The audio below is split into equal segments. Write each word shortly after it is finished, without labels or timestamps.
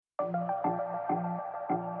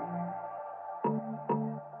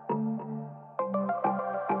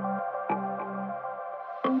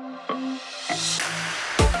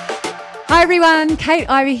Hi everyone, Kate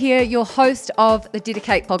Ivey here, your host of the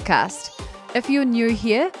Dedicate podcast. If you're new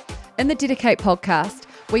here, in the Dedicate podcast,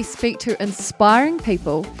 we speak to inspiring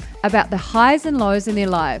people about the highs and lows in their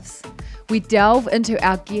lives. We delve into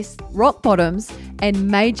our guests' rock bottoms and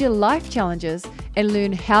major life challenges and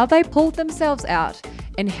learn how they pulled themselves out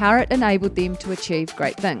and how it enabled them to achieve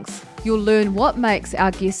great things. You'll learn what makes our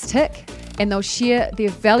guests tick, and they'll share their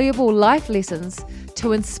valuable life lessons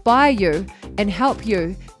to inspire you and help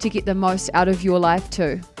you to get the most out of your life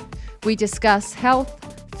too. We discuss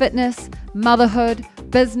health, fitness, motherhood,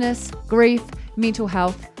 business, grief, mental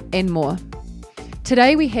health, and more.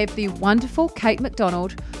 Today we have the wonderful Kate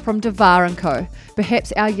Macdonald from Devar & Co,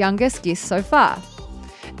 perhaps our youngest guest so far.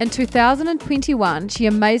 In 2021, she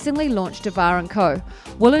amazingly launched Devar & Co,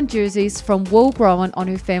 woolen jerseys from wool grown on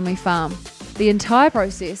her family farm. The entire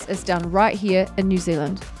process is done right here in New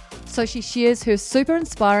Zealand. So she shares her super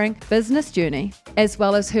inspiring business journey, as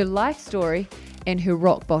well as her life story and her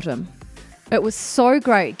rock bottom. It was so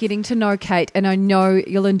great getting to know Kate, and I know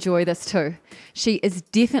you'll enjoy this too. She is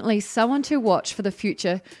definitely someone to watch for the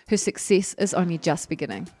future. Her success is only just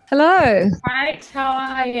beginning. Hello. Great, how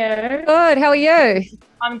are you? Good, how are you?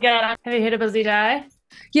 I'm good. Have you had a busy day?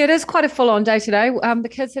 Yeah, it is quite a full-on day today. The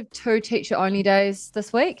kids have 2 teacher-only days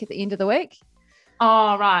this week, at the end of the week.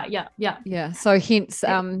 Oh, right, yeah. Yeah, so hence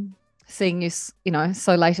seeing you,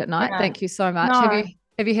 so late at night. Yeah. Thank you so much. No.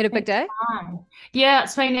 Have you had a big day? Yeah,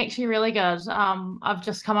 it's been actually really good. I've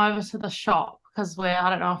just come over to the shop because I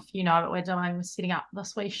don't know if you know, but we're setting up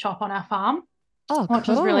this wee shop on our farm. Oh, which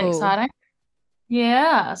cool. is really exciting.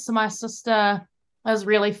 Yeah, so my sister is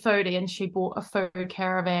really foodie and she bought a food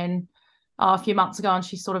caravan a few months ago, and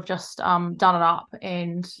she's sort of just done it up.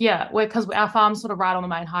 And yeah, because our farm's sort of right on the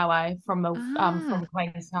main highway from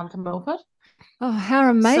Queenstown to Milford. Oh, how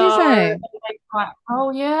amazing.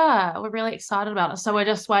 We're really excited about it. So we're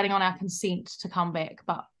just waiting on our consent to come back,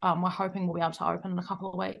 but we're hoping we'll be able to open in a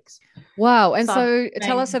couple of weeks. Wow. And so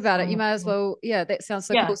tell us about it. You may as well. Yeah, that sounds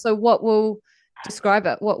so cool. So what will describe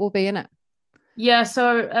it? What will be in it? Yeah,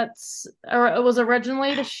 so it was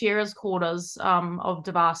originally the shearers' quarters of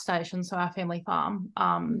Devar Station, so our family farm.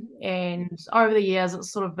 And over the years,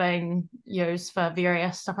 it's sort of been used for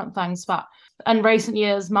various different things. But in recent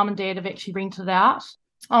years, Mum and Dad have actually rented it out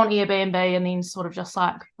on Airbnb and then sort of just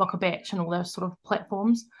like Book a Batch and all those sort of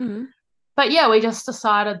platforms. Mm-hmm. But yeah, we just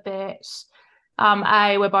decided that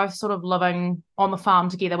we're both sort of living on the farm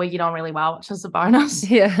together. We get on really well, which is a bonus.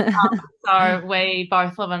 Yeah. So we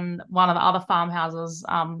both live in one of the other farmhouses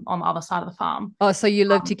on the other side of the farm. Oh, so you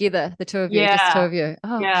live together, the two of you, just 2 of you.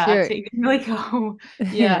 Oh, yeah, cute. it's really cool.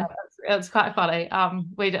 Yeah, it's quite funny.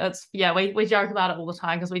 We joke about it all the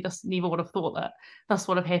time because we just never would have thought that this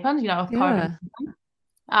would have happened, with COVID.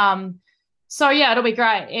 So yeah, it'll be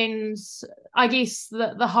great. And I guess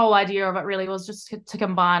the whole idea of it really was just to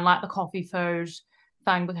combine like the coffee food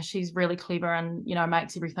thing, because she's really clever and,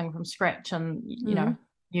 makes everything from scratch and,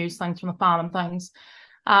 use things from the farm and things.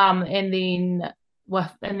 And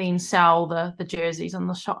then sell the jerseys in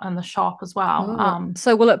the shop as well. Oh.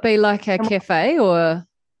 So will it be like a cafe or?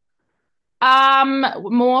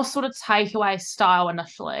 More sort of takeaway style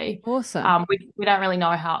initially. Awesome. We don't really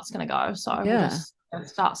know how it's going to go, so we'll just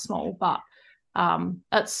start small, but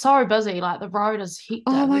it's so busy, like the road is hectic.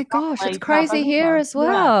 Oh my gosh, it's crazy here as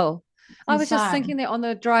well. I was just thinking that on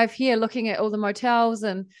the drive here, looking at all the motels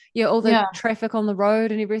and all the traffic on the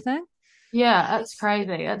road and everything. Yeah, it's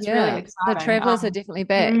crazy. It's really exciting. The travellers are definitely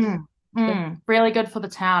back. Really good for the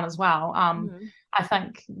town as well. I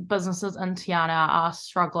think businesses in Tiana are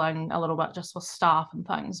struggling a little bit just with staff and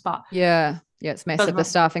things, but it's massive, the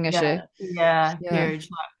staffing issue. Huge,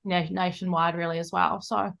 like nationwide really as well.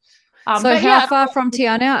 So how far from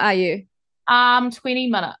Tiana are you? 20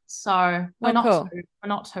 minutes. So we're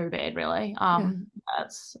not too bad really.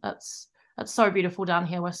 It's so beautiful down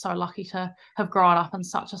here. We're so lucky to have grown up in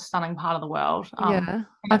such a stunning part of the world. Do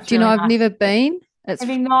you know, I've never been. It's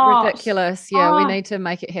ridiculous. We need to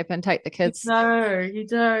make it happen. Take the kids. You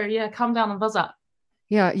do. Yeah, come down and visit.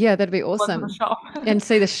 Yeah, that'd be awesome. And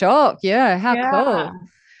see the shop. Yeah, how cool.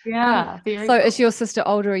 Yeah. So cool. Is your sister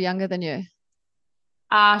older or younger than you?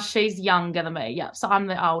 She's younger than me. Yeah. So I'm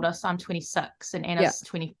the oldest. I'm 26 and Anna's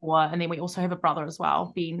 24. And then we also have a brother as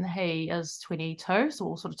well, Ben. He is 22. So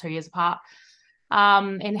we're all sort of 2 years apart.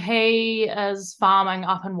 And he is farming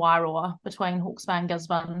up in Wairoa between Hawke's Bay and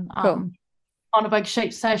Gisborne. Cool. On a big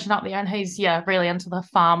sheep station up there, and he's really into the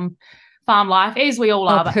farm life, as we all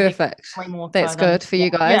are. Perfect. That's good for you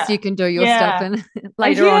guys. You can do your stuff, and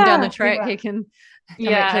later on down the track, he can come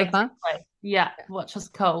back to the farm. Yeah, which is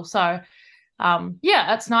cool. So,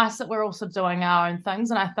 it's nice that we're also doing our own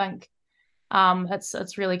things, and I think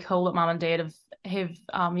It's really cool that mum and dad have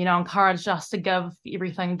encouraged us to give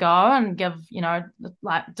everything a go and give,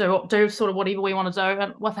 like do sort of whatever we want to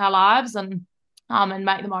do with our lives and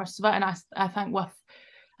make the most of it. And I think with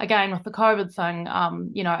the COVID thing,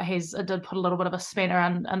 it did put a little bit of a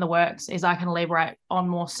spanner in the works, as I can elaborate on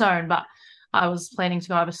more soon. But I was planning to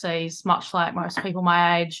go overseas, much like most people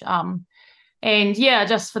my age. And yeah,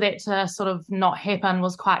 just for that to sort of not happen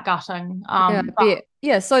was quite gutting.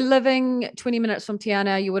 So living 20 minutes from Te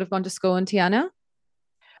Anau, you would have gone to school in Te Anau?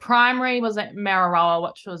 Primary was at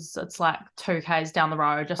Mararoa, it's like 2 k's down the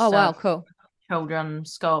road. Just wow, cool.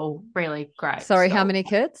 Children's school, really great. Sorry, school. How many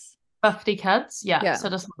kids? 50 kids, yeah. So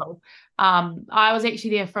just little. I was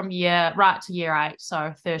actually there from right to year 8,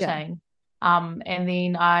 so 13. Yeah. And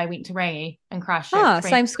then I went to Rangi in Christchurch.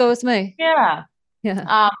 Same school as me. Yeah.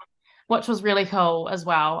 Yeah. Which was really cool as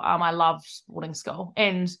well. I loved boarding school,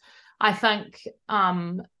 and I think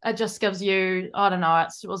it just gives you, I don't know,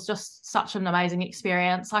 it was just such an amazing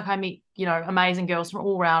experience. Like I met, amazing girls from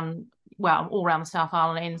all around the South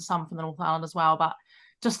Island and some from the North Island as well. But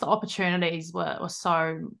just the opportunities were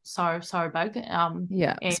so big.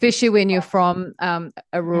 Especially when you're from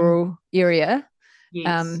a rural area.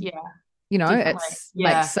 Yes,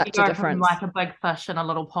 makes such a difference. From like a big fish in a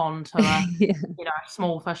little pond to a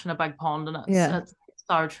small fish in a big pond, and it's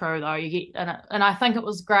so true though. You get and I think it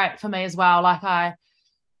was great for me as well. Like I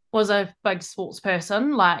was a big sports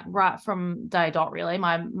person, like right from day dot really.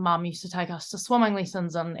 My mum used to take us to swimming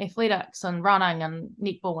lessons and athletics and running and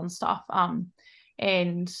netball and stuff. And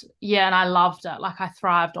I loved it. Like I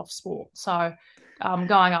thrived off sport. So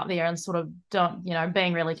going up there and sort of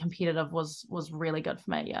being really competitive was really good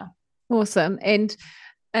for me. Yeah. Awesome. And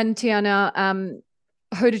Te Anau,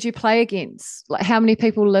 who did you play against? Like how many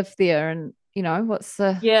people live there, and what's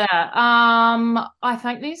the... I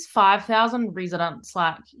think there's 5,000 residents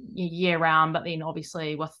like year round, but then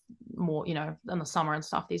obviously with more, in the summer and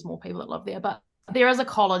stuff, there's more people that live there. But there is a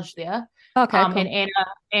college there. Okay, cool. And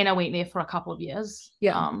Anna went there for a couple of years.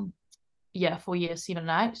 Yeah. 4 years, 7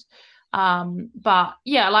 and 8. But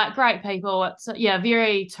yeah, like great people. It's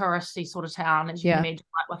very touristy sort of town, as you can imagine,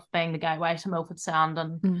 like with being the gateway to Milford Sound.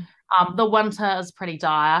 And the winter is pretty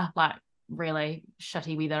dire, like really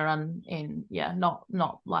shitty weather and not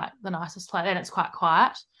like the nicest place, and it's quite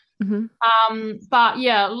quiet. But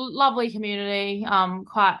yeah, lovely community.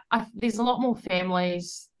 There's a lot more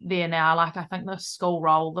families there now. Like I think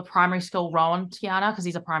the primary school role in Te Anau, because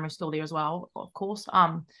there's a primary school there as well, of course,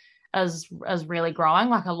 is really growing.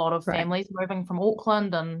 Like a lot of families moving from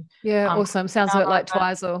Auckland and awesome. Sounds a bit like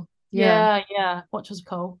Twizel. Yeah, which is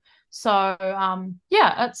cool. So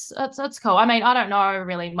it's cool. I mean, I don't know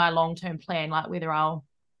really my long-term plan, like whether I'll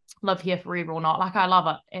live here forever or not. Like I love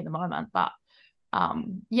it at the moment, but I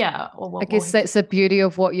guess that's the beauty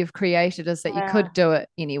of what you've created, is that you could do it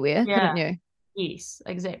anywhere, couldn't you? Yes,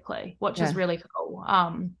 exactly, which is really cool.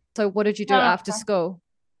 So what did you do after school?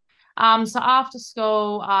 So after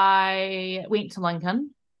school I went to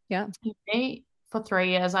Lincoln for 3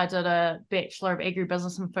 years. I did a Bachelor of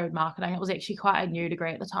Agribusiness and Food Marketing. It was actually quite a new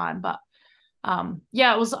degree at the time, but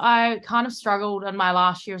I kind of struggled in my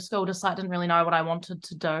last year of school, just like didn't really know what I wanted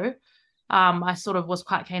to do. I sort of was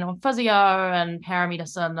quite keen on physio and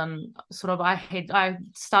paramedicine, and sort of I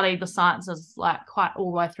studied the sciences like quite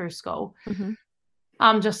all the way through school,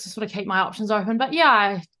 just to sort of keep my options open. But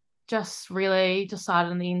I just really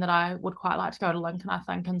decided in the end that I would quite like to go to Lincoln, I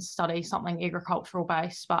think, and study something agricultural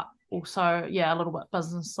based, but also a little bit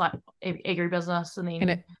business, like agribusiness, and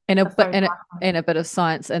then and a bit of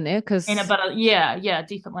science in there, because and a bit of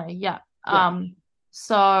definitely.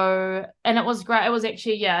 So, and it was great. It was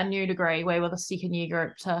actually a new degree. We were the second year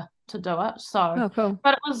group to do it. So cool.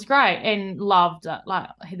 But it was great and loved it. Like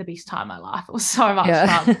I had the best time of my life. It was so much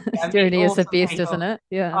fun. Journey is the best, isn't it?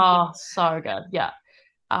 Yeah. Oh, so good. Yeah.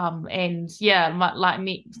 My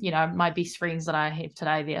best friends that I have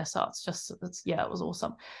today there. So it was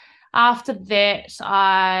awesome. After that,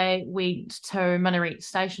 I went to Minaret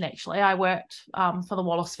Station, actually. I worked for the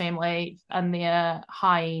Wallace family in their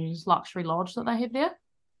high-end luxury lodge that they have there.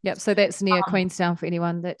 Yep, so that's near Queenstown for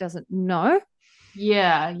anyone that doesn't know.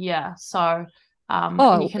 Yeah. So near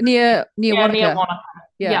Wanaka. Near Wanaka.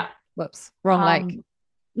 Yeah. Whoops, wrong lake.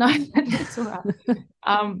 No, that's all right.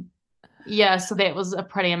 So that was a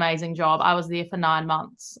pretty amazing job. I was there for 9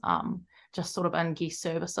 months, just sort of in guest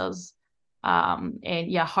services.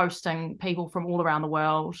 And hosting people from all around the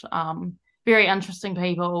world, very interesting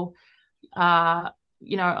people. They were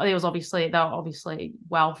obviously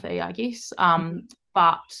wealthy, I guess.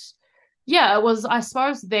 But it was, I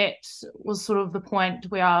suppose that was sort of the point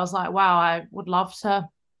where I was like, wow, I would love to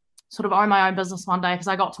sort of own my own business one day, because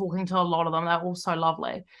I got talking to a lot of them. They're all so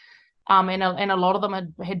lovely. And a lot of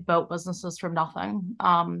them had built businesses from nothing,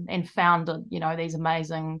 and founded, these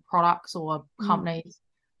amazing products or companies.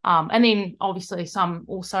 And then obviously some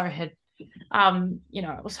also had,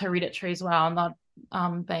 it was hereditary as well, and they'd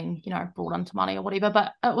been, brought into money or whatever.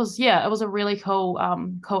 But it was a really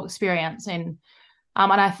cool experience. And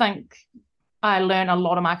I think I learned a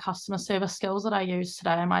lot of my customer service skills that I use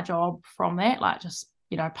today in my job from that, like just,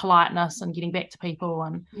 politeness and getting back to people,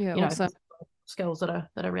 and, awesome. Skills that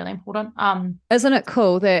are really important. Isn't it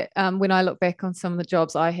cool that when I look back on some of the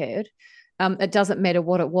jobs I had, it doesn't matter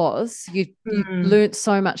what it was, you learned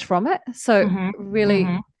so much from it. So really,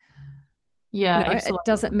 it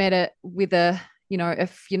doesn't matter whether,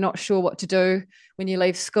 if you're not sure what to do when you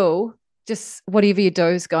leave school, just whatever you do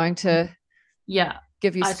is going to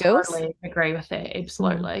give you skills. I totally agree with that.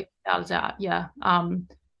 Absolutely. Without a doubt. Yeah.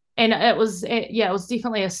 And it was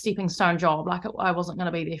definitely a stepping stone job. Like I wasn't going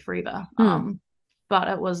to be there forever. But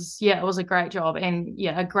it was a great job, and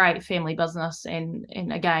a great family business. And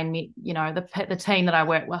again, the team that I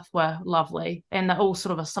worked with were lovely, and they're all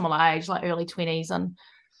sort of a similar age, like early 20s. And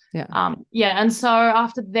and so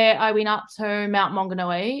after that, I went up to Mount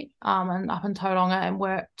Maunganui, and up in Tauranga, and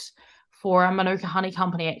worked for a Manuka honey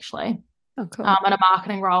company, actually. Oh, cool. In a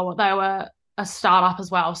marketing role. They were a startup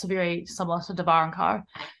as well, so very similar to Devar & Co.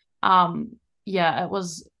 It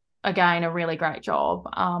was, again, a really great job.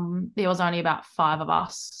 There was only about 5 of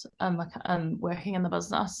us and working in the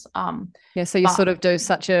business. So you sort of do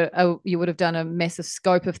such you would have done a massive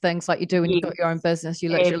scope of things like you do when you've got your own business. You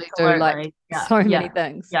literally do like so many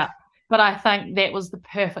things. Yeah. But I think that was the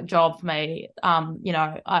perfect job for me.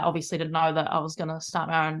 I obviously didn't know that I was going to start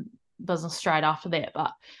my own business straight after that,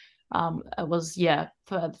 but it was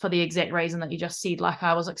for the exact reason that you just said. Like,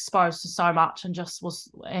 I was exposed to so much and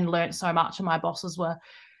learnt so much, and my bosses were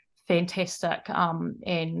fantastic,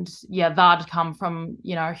 and they'd come from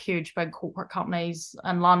huge big corporate companies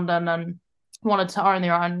in London and wanted to own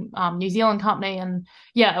their own New Zealand company. And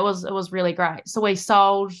it was really great. So we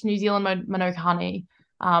sold New Zealand Manuka honey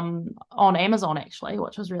on Amazon, actually,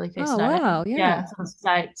 which was really fascinating. Oh, wow. To the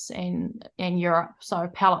States and Europe. So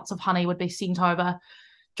pallets of honey would be sent over,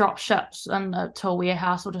 drop shipped to a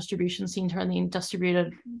warehouse or distribution center, and then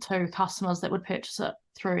distributed to customers that would purchase it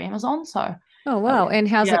through Amazon. So oh, wow. And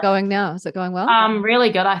how's it going now? Is it going well?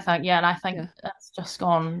 Really good, I think. And I think it's just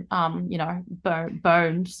gone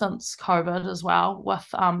boomed since COVID as well, with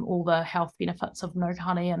all the health benefits of Manuka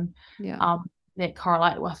honey, and that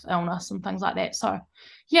correlate with illness and things like that. So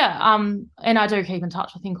and I do keep in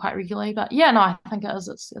touch with them quite regularly. But I think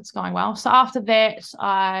it's going well. So after that,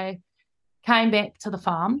 I came back to the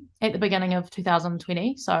farm at the beginning of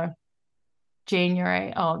 2020. So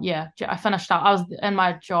January. I finished up. I was in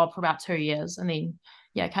my job for about 2 years, and then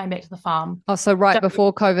came back to the farm. Oh, so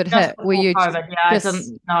before COVID hit, were you COVID, I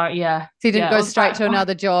didn't know. So you didn't go straight to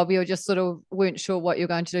another job. You were just sort of weren't sure what you're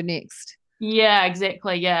going to do next. Yeah,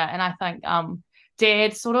 exactly. And I think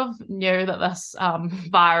Dad sort of knew that this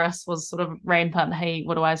virus was sort of rampant. He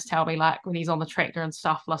would always tell me, like, when he's on the tractor and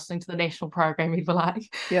stuff, listening to the national program, he'd be like,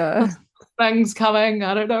 things coming.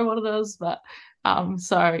 I don't know what it is, but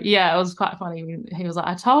it was quite funny when he was like,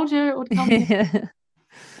 I told you it would come.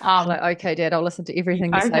 Like, okay, Dad, I'll listen to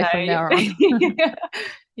everything you say from now on.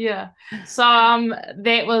 So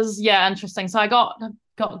that was interesting. So I got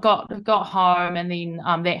home, and then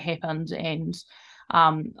that happened, and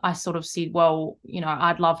I sort of said, well,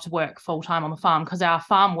 I'd love to work full time on the farm, because our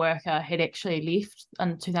farm worker had actually left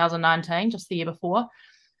in 2019, just the year before.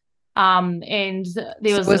 And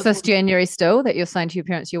there was this January still that you're saying to your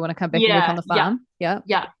parents you want to come back and work on the farm? The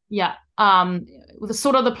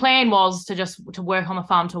plan was to work on the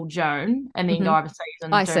farm till June, and then go overseas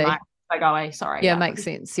and go away. Sorry. Makes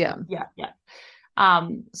sense. He work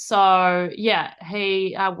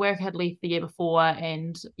had left the year before,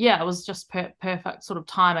 and it was just perfect sort of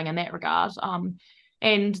timing in that regard.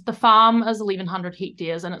 And the farm is 1,100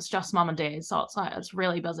 hectares, and it's just mum and dad, so it's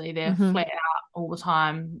really busy. They're flat out all the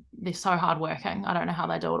time. They're so hardworking. I don't know how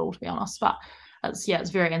they do it all, to be honest, but it's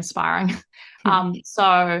very inspiring.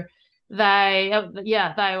 So they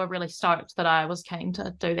were really stoked that I was keen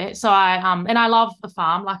to do that. So I love the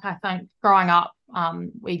farm. Like, I think growing up,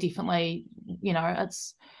 we definitely,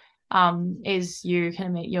 it's as you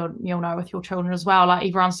can you'll know with your children as well, like,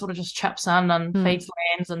 everyone sort of just chips in and feeds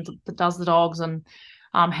lambs and does the dogs and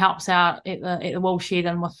helps out at the wool shed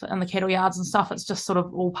and in the cattle yards and stuff. It's just sort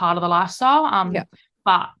of all part of the lifestyle.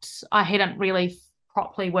 But I hadn't really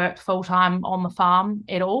properly worked full time on the farm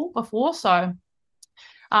at all before, so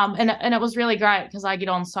And it was really great because I get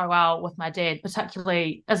on so well with my dad,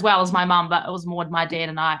 particularly as well as my mum, but it was more my dad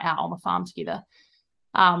and I out on the farm together.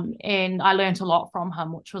 And I learned a lot from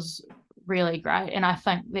him, which was really great. And I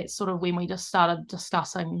think that's sort of when we just started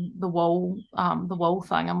discussing the wool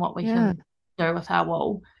thing and what we can do with our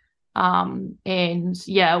wool. And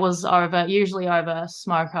yeah, it was usually over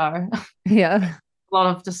smoko. Yeah. A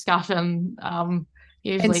lot of discussion.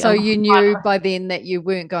 Usually. And so you knew by then that you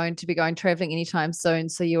weren't going to be going traveling anytime soon.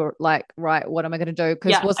 So you were like, right, what am I going to do?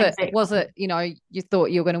 Because was it, you thought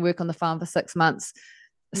you were going to work on the farm for 6 months,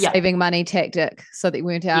 saving money tactic so that you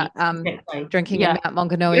weren't out drinking in Mount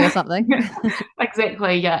Maunganui or something?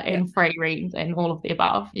 Exactly. Yeah. And free rent and all of the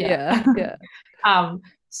above. Yeah.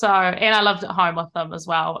 So, and I lived at home with them as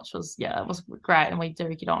well, which was, it was great. And we do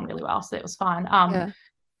get on really well. So that was fine.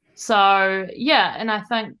 So, and I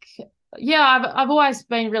think, I've always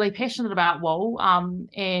been really passionate about wool.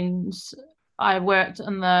 And I worked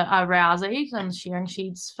in the Rousey and shearing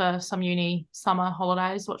sheds for some uni summer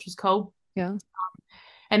holidays, which was cool. Yeah.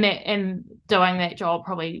 And doing that job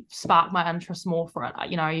probably sparked my interest more for it.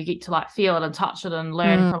 You get to like feel it and touch it and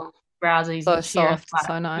learn from Rouseys. So and soft,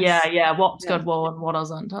 so nice. Yeah. What's good wool and what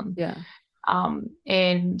isn't.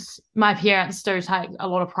 And my parents do take a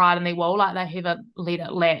lot of pride in their wool. Like they haven't let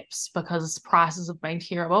it lapse because prices have been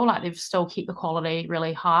terrible. Like they've still kept the quality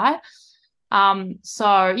really high. So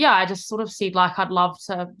I just sort of said like I'd love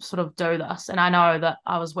to sort of do this. And I know that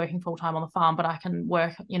I was working full time on the farm, but I can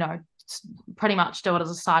work, pretty much do it as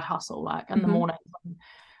a side hustle, like in the mornings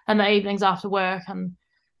and the evenings after work. And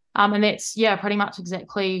that's pretty much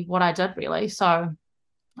exactly what I did really. So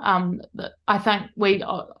I think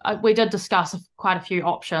we did discuss quite a few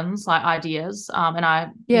options, like ideas. And I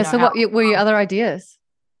so what were your other ideas?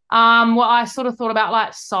 Well, I sort of thought about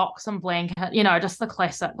like socks and blanket, just the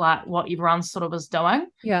classic, like what everyone sort of is doing.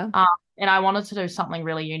 Yeah. And I wanted to do something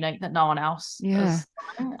really unique that no one else is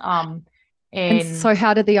doing. And so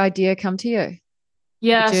how did the idea come to you?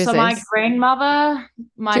 Yeah, so my grandmother,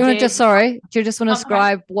 do you just want to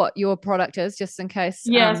describe what your product is, just in case?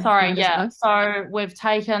 So we've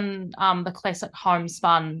taken the classic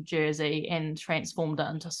homespun jersey and transformed it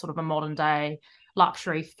into sort of a modern day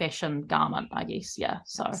luxury fashion garment, I guess. Yeah,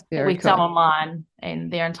 so we sell online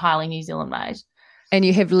and they're entirely New Zealand made. And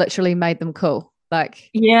you have literally made them cool. Like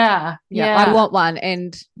yeah. I want one,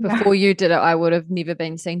 and before you did it I would have never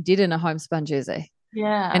been seen dead in a homespun jersey.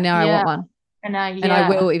 And now I want one. And I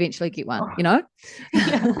will eventually get one, I know.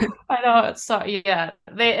 It's so, and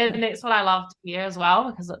that's what I love to hear as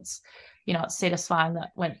well, because it's, it's satisfying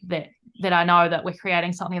that I know that we're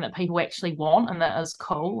creating something that people actually want and that is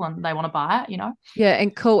cool and they want to buy it, Yeah,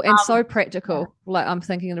 and cool and so practical. Like I'm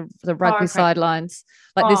thinking of the rugby sidelines.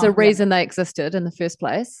 Like there's a reason they existed in the first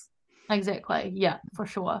place. Exactly. Yeah, for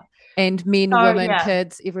sure. And men, women,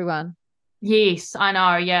 kids, everyone. Yes, I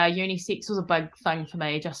know. Yeah, unisex was a big thing for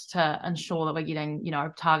me, just to ensure that we're getting,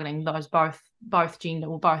 targeting those both gender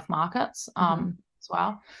or both markets as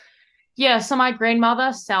well. Yeah, so my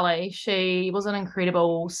grandmother, Sally, she was an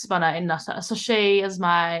incredible spinner and knitter. So she is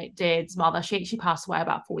my dad's mother. She actually passed away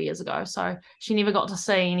about 4 years ago. So she never got to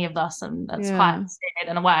see any of this, and it's quite sad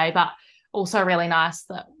in a way, but also really nice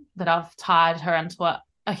that I've tied her into it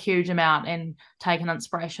a huge amount and taken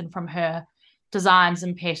inspiration from her designs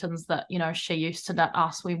and patterns that she used to knit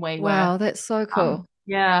us when we were. Wow, that's so cool.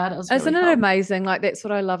 It is. Isn't it amazing? Like that's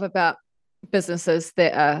what I love about businesses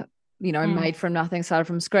that are made from nothing, started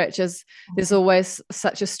from scratch. Is there's always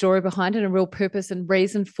such a story behind it, a real purpose and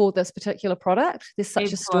reason for this particular product. There's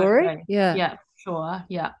such a story. Yeah, sure.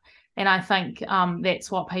 Yeah, and I think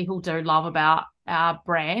that's what people do love about our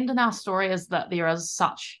brand and our story, is that there is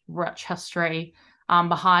such rich history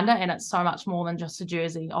behind it, and it's so much more than just a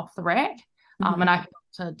jersey off the rack. And I can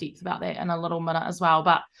go into depth about that in a little minute as well.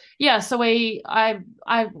 But so I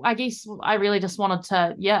guess I really just wanted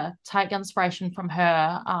to take inspiration from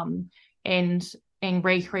her and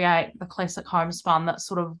recreate the classic homespun that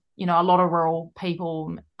sort of a lot of rural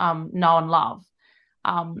people know and love,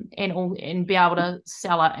 and be able to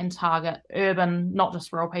sell it and target urban, not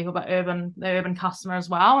just rural people, but the urban customer as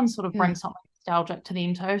well, and sort of bring something nostalgic to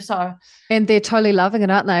them too. So, and they're totally loving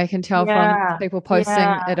it, aren't they? I can tell from people posting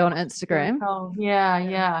it on Instagram. Cool.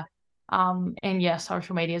 And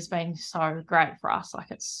social media has been so great for us.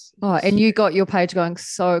 Like it's and you got your page going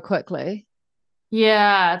so quickly.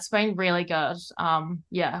 Yeah, it's been really good.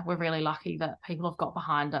 We're really lucky that people have got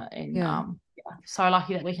behind it, and so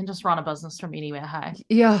lucky that we can just run a business from anywhere. Hey.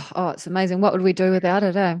 Yeah. Oh, it's amazing. What would we do without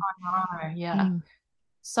it? I know. Yeah.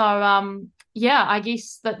 So yeah, I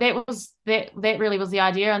guess that really was the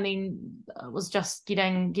idea, and then it was just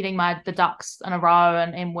getting the ducks in a row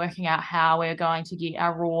and working out how we're going to get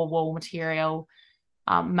our raw wool material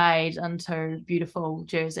made into beautiful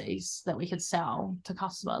jerseys that we could sell to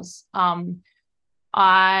customers.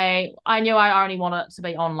 I knew I only wanted it to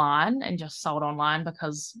be online and just sold online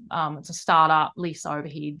because it's a startup, less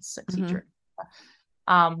overheads, etc.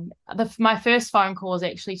 My first phone call was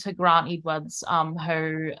actually to Grant Edwards,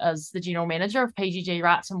 who is the general manager of PGG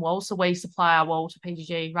Wrightson Wool. So we supply our wool to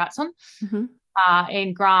PGG Wrightson.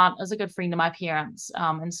 And Grant is a good friend of my parents.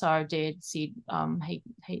 And so Dad said,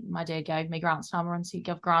 my dad gave me Grant's number and said,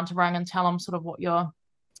 give Grant a ring and tell him sort of what you're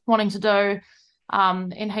wanting to do.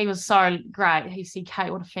 And he was so great. He said,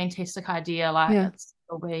 Kate, what a fantastic idea. Like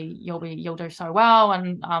you'll do so well.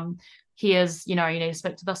 And here's, you need to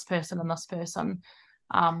speak to this person and this person.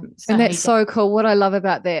 And that's so cool. What I love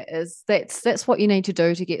about that is that's what you need to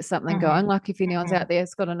do to get something going. Like if anyone's out there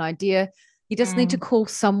has got an idea, you just need to call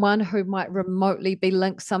someone who might remotely be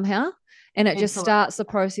linked somehow. And it just starts the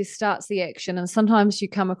process, starts the action. And sometimes you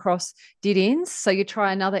come across dead ends. So you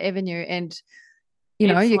try another avenue and,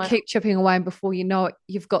 you keep chipping away, and before you know it,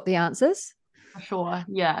 you've got the answers. For sure.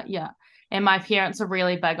 Yeah. Yeah. And my parents are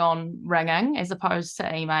really big on ringing as opposed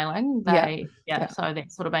to emailing. So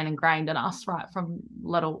that's sort of been ingrained in us right from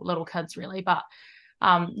little kids really. But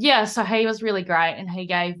so he was really great, and he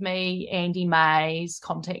gave me Andy May's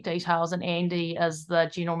contact details, and Andy is the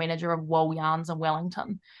general manager of Wool Yarns in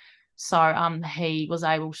Wellington. So he was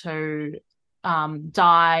able to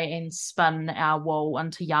dye and spin our wool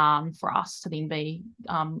into yarn for us to then be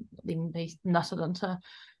knitted into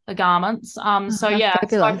the garments.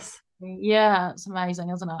 Fabulous. Yeah, it's amazing,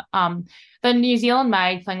 isn't it? The New Zealand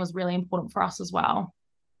made thing was really important for us as well.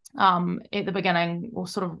 At the beginning, or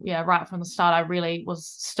sort of, right from the start, I really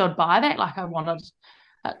stood by that. Like I wanted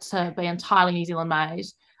it to be entirely New Zealand made.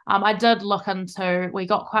 I did look we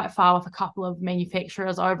got quite far with a couple of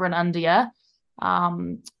manufacturers over in India.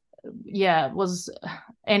 And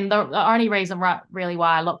the only reason really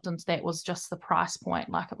why I looked into that was just the price point.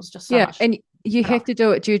 Like it was just so much. And you have to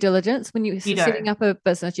do it due diligence when you're setting up a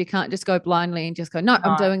business. You can't just go blindly and just go, no,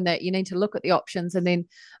 I'm doing that. You need to look at the options and then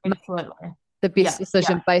make the best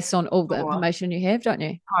decision based on all the information you have, don't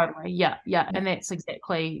you? Totally. Yeah. And that's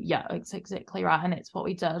exactly right. And that's what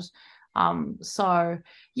we did. I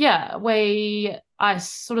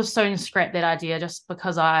sort of soon scrapped that idea just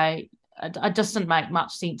because it just didn't make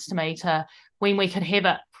much sense to me when we could have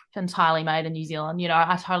it entirely made in New Zealand.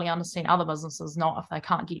 I totally understand other businesses not if they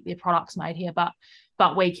can't get their products made here, but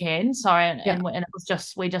we can. So and it was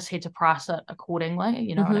just, we just had to price it accordingly.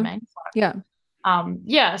 You know what I mean? So,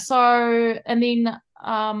 So and then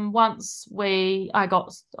once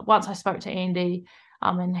I spoke to Andy,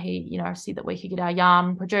 and he said that we could get our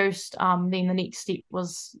yarn produced. Then the next step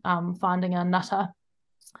was finding a knitter.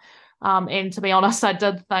 And to be honest, I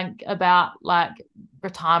did think about like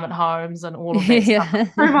retirement homes and all of that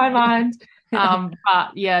stuff through my mind.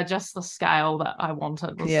 But just the scale that I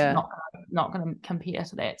wanted was not going to compare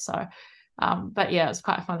to that. So, it's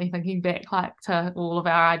quite funny thinking back like to all of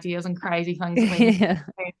our ideas and crazy things.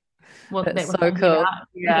 That's so cool.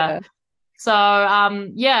 So,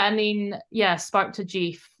 and then spoke to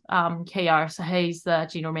Jeff Keogh. So he's the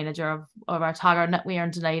general manager of Otago Knitwear in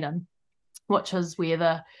Dunedin, which is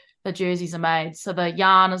where the jerseys are made. So the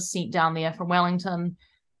yarn is sent down there from Wellington,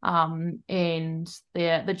 and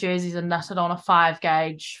the jerseys are knitted on a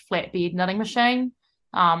 5-gauge flat bed knitting machine.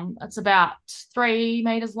 It's about 3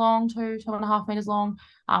 meters long, 2.5 meters long.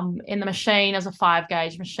 And the machine is a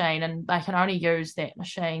 5-gauge machine, and they can only use that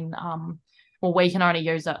machine. We can only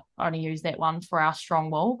use that one for our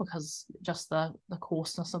strong wool because just the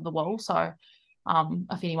coarseness of the wool. So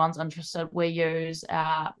if anyone's interested, we use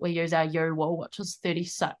our U wool, which is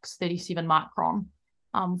 37 micron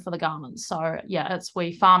for the garments. So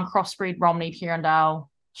we farm crossbred Romney Perrindale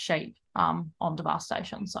sheep on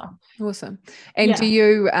devastation. So awesome. And do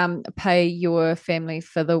you pay your family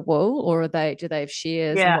for the wool, or do they have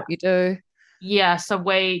shares in what you do? Yeah, so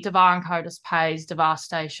Devar & Co just pays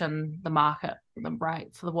devastation the market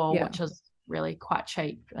rate for the wool, which is really quite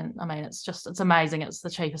cheap. And I mean, it's amazing. It's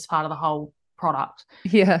the cheapest part of the whole product.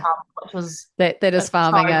 Yeah, which is that is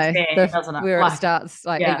farming, doesn't it? Where it starts,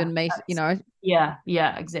 even meat, Yeah,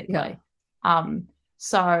 exactly.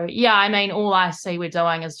 I mean, all I see we're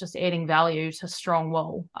doing is just adding value to strong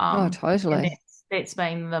wool. Totally. That's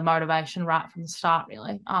been the motivation right from the start,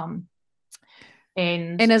 really.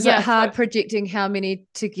 And is it hard projecting how many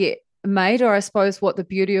to get made? Or I suppose what the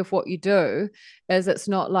beauty of what you do is it's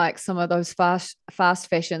not like some of those fast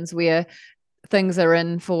fashions where things are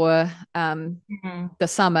in for the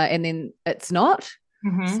summer and then it's not.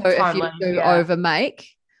 So if you Totally. do overmake,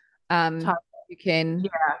 Totally. you can,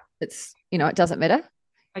 it's, it doesn't matter.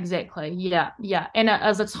 Exactly. Yeah. Yeah. And it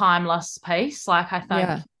is a timeless piece. Like, I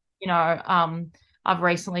think, I've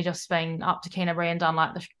recently just been up to Canterbury and done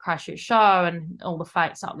like the Christchurch show and all the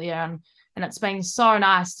fates up there. And it's been so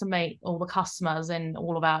nice to meet all the customers and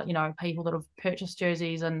all of our, people that have purchased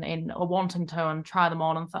jerseys and are wanting to and try them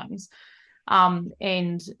on and things.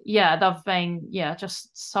 And yeah, they've been,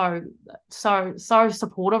 just so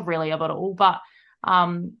supportive really of it all. But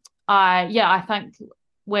I think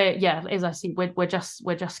as I said, we're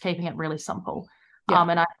just keeping it really simple.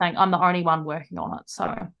 And I think I'm the only one working on it.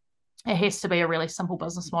 So it has to be a really simple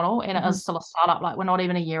business model, and it is still a startup. Like, we're not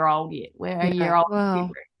even a year old yet. We're a year old. Wow.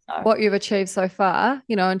 What you've achieved so far,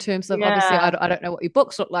 in terms of, obviously, I don't know what your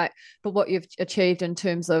books look like, but what you've achieved in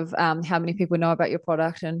terms of how many people know about your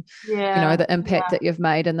product and, the impact that you've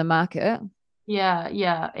made in the market.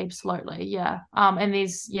 Yeah, absolutely. Yeah. And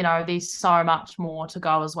there's so much more to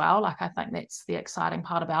go as well. Like, I think that's the exciting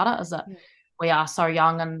part about it, is that we are so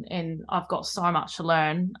young and I've got so much to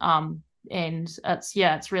learn. And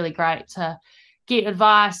it's really great to get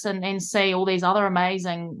advice and see all these other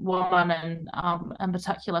amazing women and in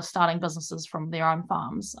particular starting businesses from their own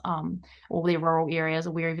farms, or their rural areas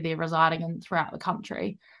or wherever they're residing in throughout the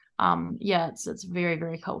country. It's very,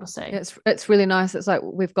 very cool to see. It's really nice. It's like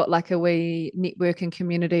we've got like a wee networking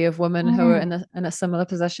community of women who are in a similar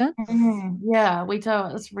position. Yeah, we do.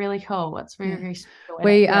 It's really cool. It's very, very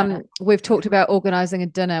special. We've talked about organising a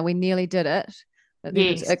dinner. We nearly did it. But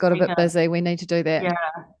then it got a bit busy. We need to do that. Yeah,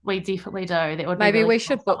 we definitely do. That would maybe be really we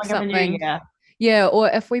should cool. book something. Yeah, or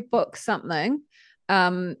if we book something,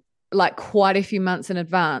 like quite a few months in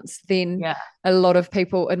advance, then a lot of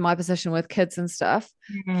people in my position with kids and stuff,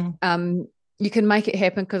 you can make it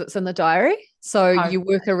happen because it's in the diary. So you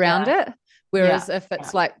work around it. Whereas if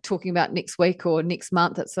it's like talking about next week or next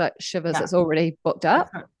month, it's like shivers, it's already booked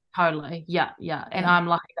up. Totally. Yeah. And I'm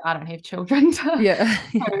lucky that I don't have children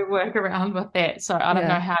to work around with that. So I don't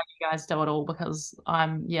know how you guys do it all, because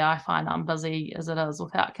I find I'm busy as it is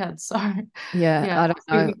without kids. So I don't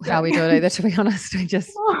know how we do it either, to be honest. We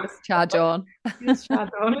just charge on. Just charge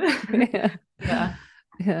on.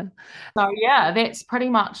 Yeah. So that's pretty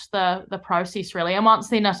much the process really. And once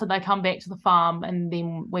they're knitted, they come back to the farm and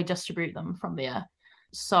then we distribute them from there.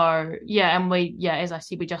 So and we as I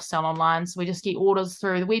said, we just sell online, so we just get orders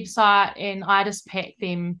through the website and I just pack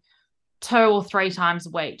them 2 or 3 times a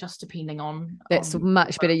week, just depending on. That's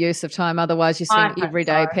much better use of time. Otherwise, you're seeing every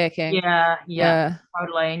day packing. Yeah,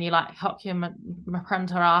 totally. And you like hook your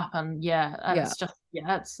printer up, and it's just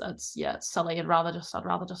it's silly. I'd rather just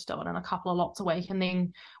do it in a couple of lots a week, and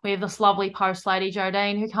then we have this lovely post lady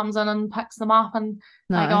Jodine who comes in and picks them up, and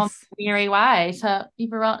they go on the merry way to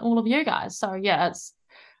all of you guys. So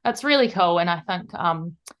it's really cool, and I think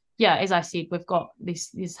as I said, we've got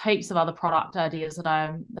these heaps of other product ideas that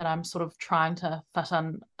I'm sort of trying to fit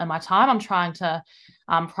in my time. I'm trying to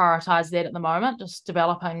prioritize that at the moment, just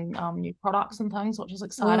developing new products and things, which is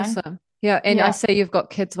exciting. Awesome. Yeah, and I see you've got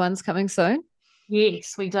kids ones coming soon.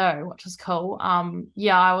 Yes, we do, which is cool.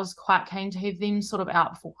 I was quite keen to have them sort of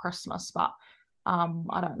out before Christmas, but I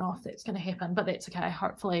don't know if that's going to happen, but that's okay.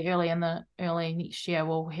 Hopefully early next year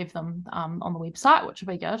we'll have them on the website, which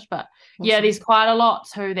will be good. But awesome. There's quite a lot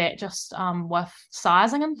to that, just with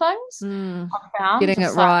sizing and things. I've found getting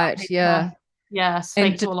it right.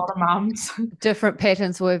 Speak to a lot of mums. Different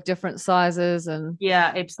patterns with different sizes, and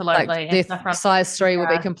absolutely. Like the size 3 will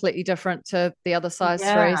be completely different to the other size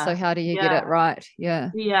 3. So how do you get it right?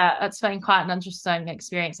 It's been quite an interesting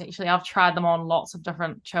experience actually. I've tried them on lots of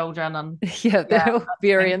different children, and they all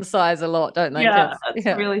vary in size a lot, don't they? It's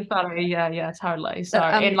really funny. Totally. So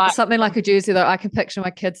and like something like a jersey, though, I can picture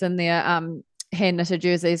my kids in their hand knitted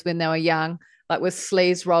jerseys when they were young, like with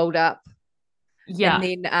sleeves rolled up, and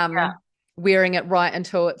then wearing it right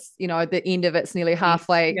until it's the end of it's nearly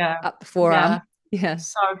halfway up the forearm.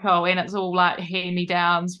 So cool. And it's all like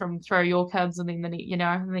hand-me-downs from through your kids, and then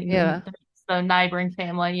the neighboring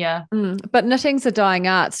family. But knitting's a dying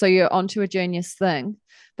art, so you're onto a genius thing,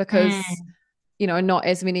 because not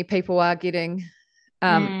as many people are getting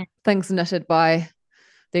things knitted by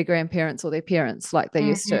their grandparents or their parents like they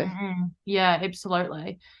used to.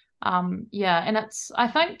 Absolutely. And it's, I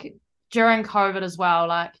think during COVID as well,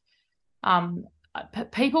 like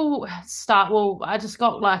people I just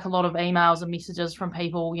got like a lot of emails and messages from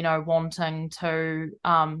people wanting to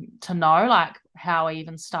know like how I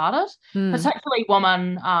even started, particularly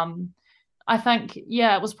women. I think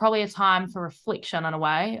it was probably a time for reflection in a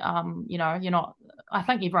way. You're not I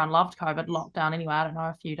think everyone loved COVID lockdown anyway. I don't know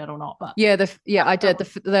if you did or not, but I did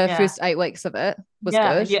the first 8 weeks of it was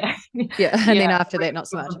good. Yeah. And then after that, not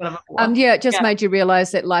so much. It just made you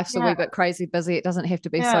realize that life's a wee bit crazy busy. It doesn't have to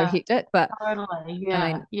be so hectic, but totally.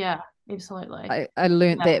 Absolutely. I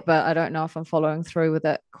learned that, but I don't know if I'm following through with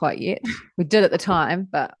it quite yet. We did at the time,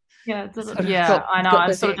 but I know.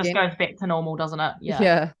 It sort of just goes back to normal, doesn't it?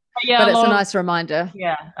 But it's a nice reminder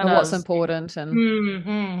of what's important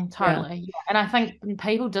and totally. And I think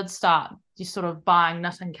people did start just sort of buying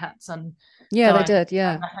knitting kits and they did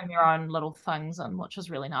knitting their own little things, and which was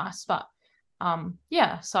really nice. But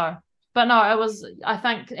but no, it was, I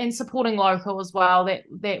think, and supporting local as well, that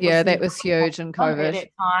was huge in COVID at that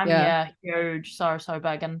time. Huge, so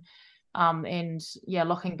big. And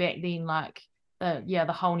looking back then, like the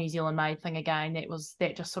whole New Zealand made thing again,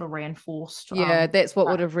 that just sort of reinforced. That's what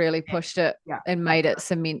would have really pushed it and made it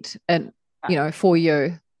cement and for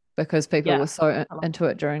you, because people were so into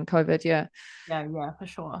it during COVID. Yeah, for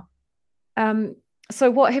sure.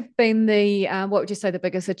 So what have been what would you say the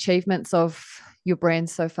biggest achievements of your brand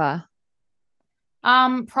so far?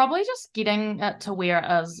 Probably just getting it to where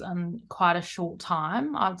it is in quite a short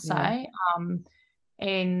time, I'd say.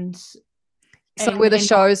 So were the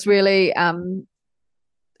shows really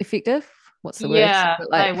effective? What's the word? Yeah,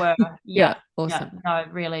 they were. Awesome. No,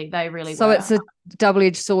 really, they really were. So it's a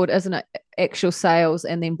double-edged sword, isn't it? Actual sales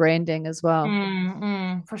and then branding as well.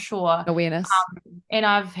 For sure. Awareness. And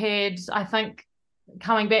I've had, I think,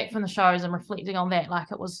 coming back from the shows and reflecting on that,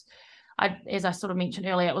 like it was, as I sort of mentioned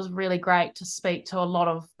earlier, it was really great to speak to a lot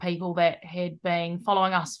of people that had been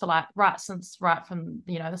following us for like right from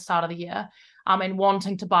the start of the year, and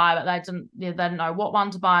wanting to buy, but they didn't know what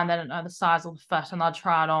one to buy, and they didn't know the size or the fit, and they'd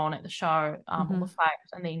try it on at the show, or the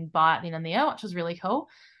fact, and then buy it then and there, which was really cool.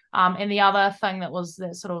 And the other thing that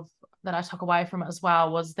I took away from it as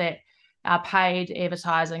well was that our paid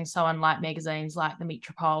advertising, so in like magazines like the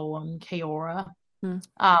Metropole and Kiora,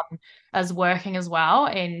 is working as well,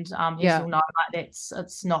 and you'll know, like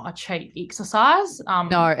it's not a cheap exercise.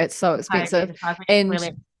 No, it's so expensive, and really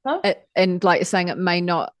expensive. And like you're saying,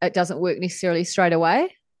 it doesn't work necessarily straight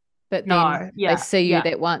away, but then they see you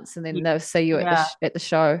that once, and then they'll see you at the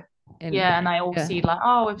show, and they all said like,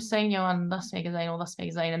 oh, we've seen you on this magazine or this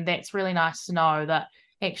magazine, and that's really nice to know that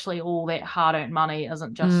actually all that hard-earned money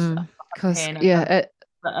isn't just because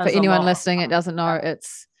for anyone listening, it doesn't know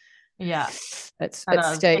it's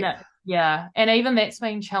steep. And even that's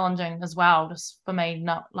been challenging as well, just for me.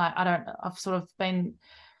 Not like I've sort of been,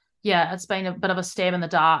 it's been a bit of a stab in the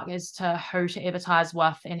dark as to who to advertise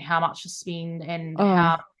with and how much to spend and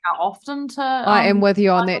how often to. I am with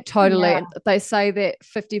you on that totally. They say that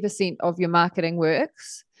 50% of your marketing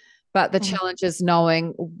works, but the challenge is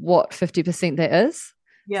knowing what 50% that is.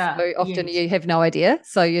 Yeah. So often you have no idea,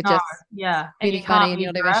 so you're just spending money and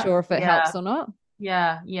you're not even sure if it helps or not.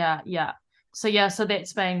 So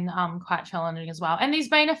that's been quite challenging as well. And there's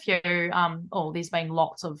been a few there's been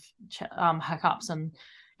lots of hiccups and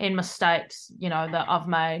mistakes, that I've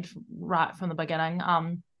made right from the beginning.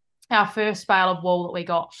 Our first bale of wool that we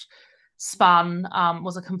got spun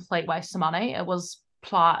was a complete waste of money. It was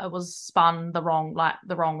spun the wrong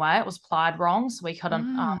way. It was plied wrong, so we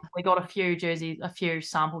couldn't. We got a few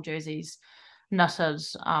sample jerseys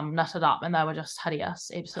knitted up, and they were just hideous,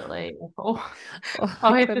 absolutely awful.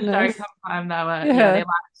 I have to show you sometime. They were they're like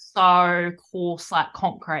so coarse, like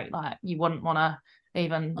concrete, like you wouldn't want to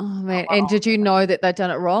even. Oh man! And did you know that they'd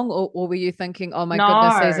done it wrong, or were you thinking, oh my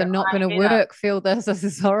goodness, these are not going to work? Feel this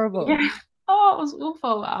is horrible. Yeah. Oh, it was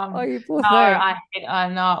awful. You poor thing. I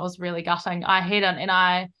know, it was really gutting. I hadn't,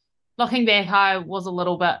 and looking back, I was a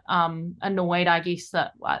little bit annoyed, I guess,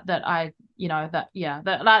 that I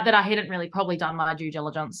hadn't really probably done my due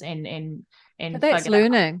diligence and but that's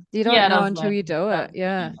learning. You don't know until you do it.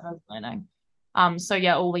 Yeah, that's learning. So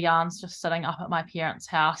all the yarns just sitting up at my parents'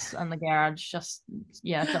 house in the garage, just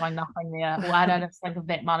doing nothing there. Well, I don't think of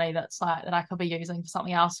that money that's like that I could be using for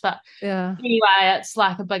something else. But anyway, it's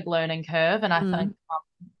like a big learning curve, and I think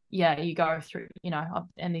you go through,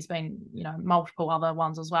 and there's been multiple other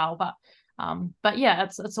ones as well. But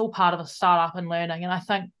it's all part of a startup and learning, and I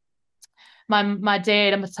think my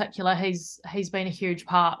dad in particular, he's been a huge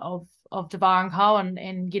part of Devar & Co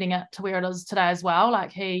and getting it to where it is today as well.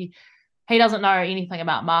 Like he doesn't know anything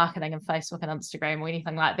about marketing and Facebook and Instagram or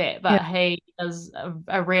anything like that, but he is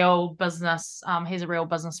a real business. He's a real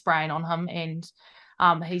business brain on him, and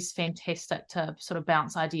he's fantastic to sort of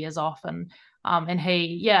bounce ideas off. And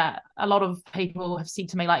he, a lot of people have said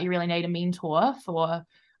to me, like, you really need a mentor for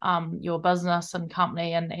your business and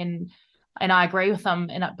company, and I agree with them.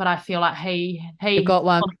 But I feel like he got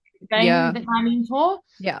one. My mentor.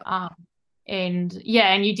 and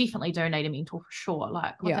you definitely do need a mentor for sure,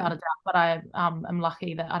 like without a doubt. But I am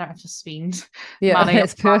lucky that I don't have to spend money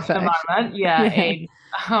that's at the perfect. moment. And you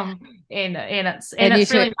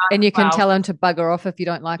it's really nice and you as can well. tell him to bugger off if you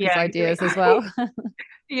don't like his ideas Exactly. as well.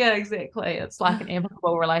 Yeah, exactly. It's like an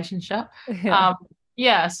amicable relationship.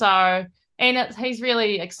 Yeah. So he's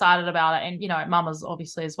really excited about it, and Mama's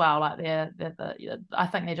obviously as well. Like I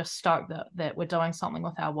think they're just stoked that we're doing something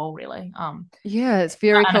with our wool, really. Yeah, it's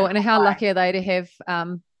very and cool. it's And how lucky are they to have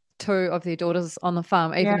two of their daughters on the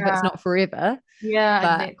farm, even if it's yeah, not forever, yeah,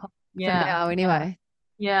 but exactly. for Yeah, now anyway.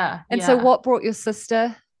 yeah, And so yeah. what brought your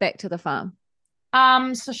sister back to the farm?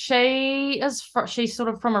 So she's sort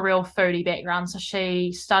of from a real foodie background. So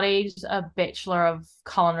she studied a Bachelor of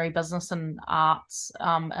Culinary Business and Arts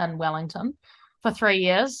in Wellington for 3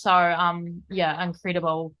 years. So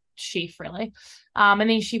incredible chef really. And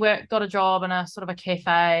then she got a job in a sort of a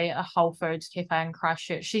cafe, a Whole Foods cafe in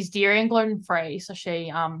Christchurch. She's dairy and gluten free, so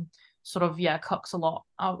she sort of cooks a lot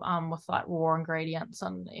with like raw ingredients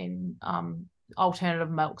and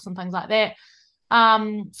alternative milks and things like that.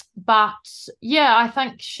 But yeah, I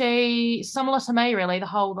think she similar to me really,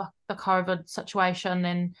 the COVID situation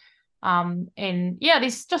and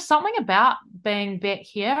there's just something about being back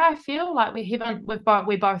here. I feel like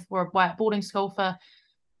we both were at boarding school for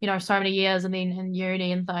so many years and then in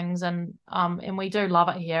uni and things and we do love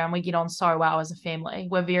it here and we get on so well as a family.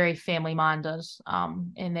 We're very family minded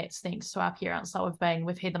and that's thanks to our parents. So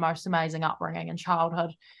we've had the most amazing upbringing in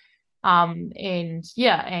childhood. And it's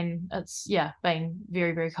been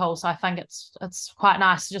very, very cool. So I think it's quite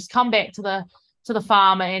nice to just come back to the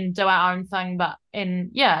farm and do our own thing, but and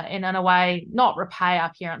in a way not repay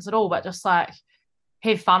our parents at all, but just like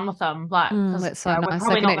have fun with them, like because that's so we're nice. They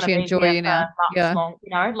probably can not going actually to be enjoy here you for now. much Yeah.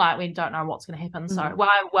 long, like we don't know what's going to happen. So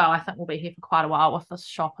I think we'll be here for quite a while with this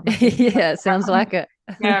shop and Yeah, it sounds like it.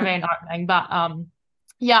 opening. But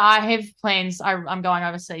I have plans. I'm going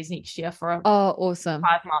overseas next year for Oh, awesome.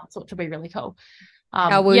 5 months, which will be really cool.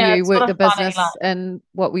 How will you It's work sort the of funny, business like, and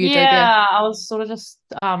what will you do there? I was sort of just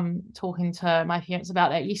talking to my parents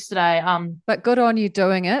about that yesterday. But good on you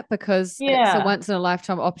doing it because it's a Yeah, once in a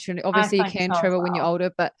lifetime opportunity. I Obviously, you think can so as travel when you're well.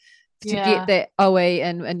 older, but to get Yeah, that OE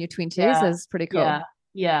in your 20s yeah, is pretty cool. yeah,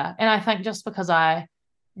 yeah. And I think just because I,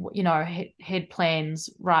 had plans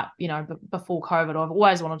right, before COVID, I've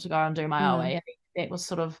always wanted to go and do my OE. And that was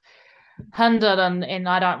sort of hindered and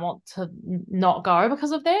I don't want to not go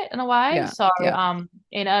because of that in a way. Yeah. So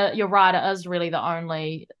Yeah. you're right, it is really the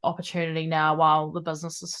only opportunity now while the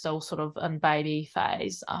business is still sort of in baby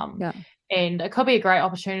phase. Yeah. And it could be a great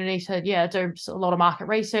opportunity to do a lot of market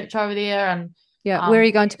research over there and Yeah. Where are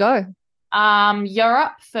you going to go?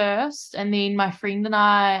 Europe first, and then my friend and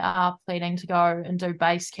I are planning to go and do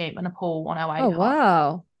base camp in Nepal on our way Oh, home.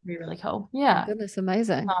 wow. It'll be really cool. Oh, Yeah. goodness,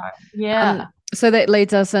 amazing. Yeah. So that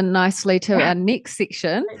leads us in nicely to our next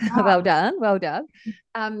section. Well done. Well done.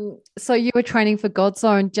 So you were training for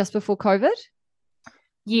Godzone just before COVID?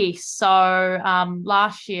 Yes. So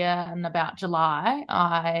last year in about July,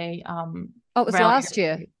 I Oh, it was last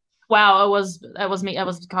year. Well, it was meant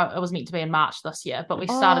to be in March this year, but we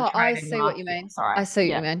started I training see what you year. mean. Sorry. I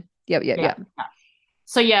see what you mean. Yep.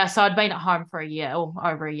 So so I'd been at home for a year or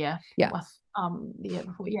over a year. Yeah. With the year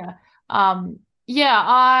before.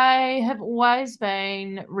 I have always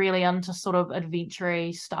been really into sort of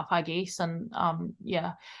adventure stuff, I guess, and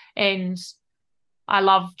and I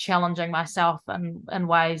love challenging myself in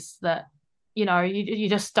ways that you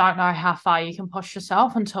just don't know how far you can push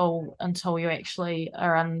yourself until you actually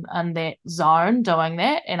are in that zone doing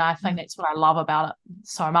that, and I think that's what I love about it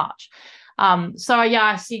so much. I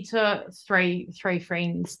said to three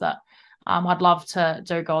friends that I'd love to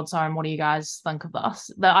do God's Own. What do you guys think of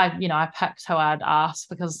this? That I picked who I'd ask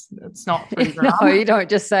because it's not for everyone. No, you don't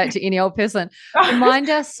just say it to any old person.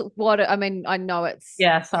 Remind us I mean, I know it's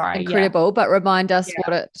incredible, but remind us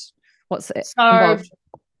what's involved.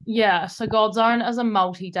 So God's Own is a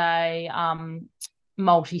multi-day,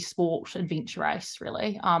 multi-sport adventure race,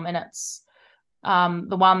 really. And it's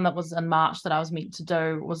the one that was in March that I was meant to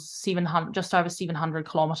do was 700, just over 700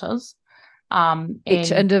 kilometers.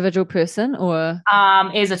 Each individual person or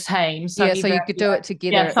as a team. So so you could do it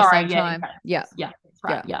together at the same time. Yeah, that's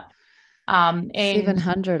right. Yeah. And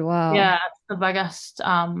 700. Wow. Yeah, it's the biggest,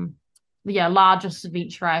 largest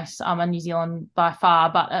adventure race in New Zealand by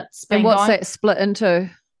far. But it's been what's that split into,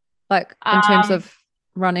 like in terms of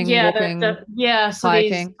running, walking, so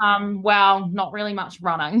hiking? There's not really much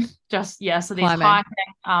running. Just so there's climbing.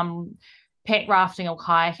 Hiking, pack rafting or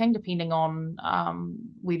kayaking, depending on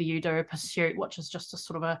whether you do a pursuit, which is just a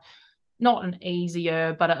sort of not an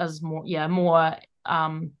easier, but it is more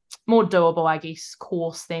more doable, I guess,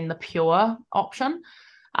 course than the pure option.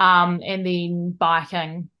 And then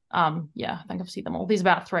biking. I think I've seen them all. There's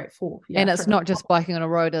about 3 or 4. And it's not just biking on a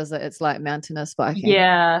road, is it? It's like mountainous biking.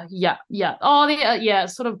 Yeah. Oh,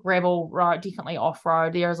 it's sort of gravel road, definitely off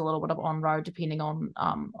road. There is a little bit of on road depending on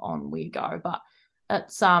where you go, but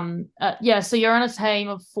it's So you're in a team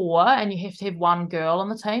of 4, and you have to have one girl on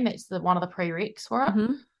the team. That's one of the prereqs for it.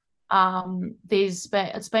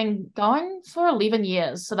 It's been going for 11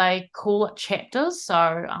 years, so they call it chapters.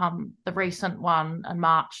 So the recent one in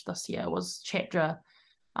March this year was chapter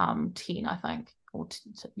 10, I think, or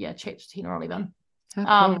chapter 10 or 11. Oh,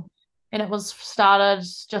 cool. And it was started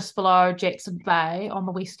just below Jackson Bay on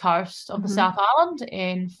the west coast of the South Island,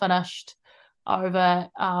 and finished over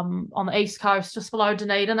on the east coast just below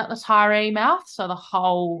Dunedin at the Tyree mouth. So the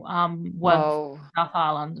whole width of South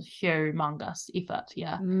Island, humongous effort.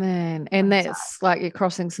 Yeah, man. And that's like you're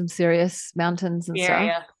crossing some serious mountains and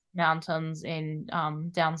stuff. Mountains and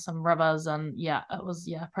down some rivers, and it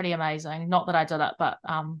was pretty amazing. Not that I did it, but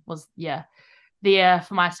was there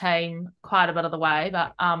for my team quite a bit of the way.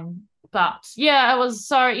 But it was.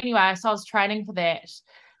 So anyway, so I was training for that.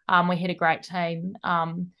 We had a great team.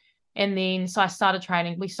 And then so I started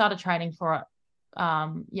training. We started training for it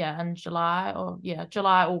in July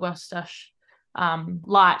August-ish.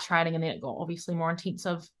 Light training, and then it got obviously more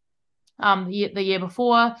intensive the year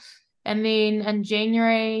before. And then in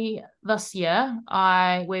January this year,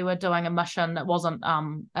 we were doing a mission. It wasn't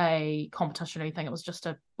a competition or anything. It was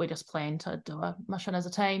we just planned to do a mission as a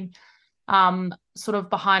team, sort of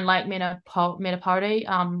behind Lake Menapoti,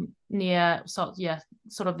 near,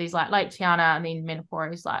 sort of these like Lake Tiana, and then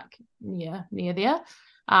Menapori is like near there.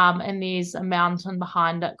 And there's a mountain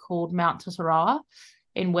behind it called Mount Tataroa.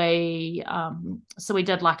 And we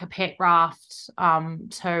did like a pack raft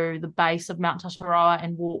to the base of Mount Tataroa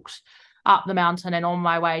and walked up the mountain. And on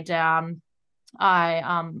my way down,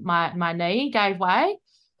 my knee gave way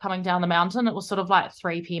coming down the mountain. It was sort of like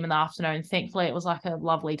 3 p.m. in the afternoon. Thankfully, it was like a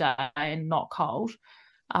lovely day and not cold.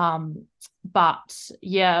 But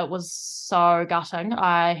it was so gutting.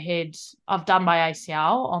 I've done my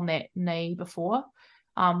ACL on that knee before,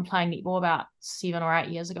 playing netball about 7 or 8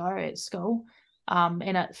 years ago at school.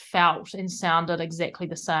 And it felt and sounded exactly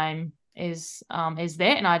the same as that,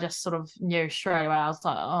 and I just sort of knew straight away. I was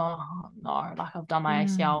like, oh no, like I've done my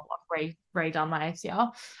ACL, I've redone my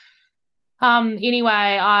ACL.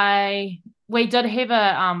 Anyway, we did have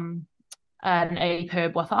an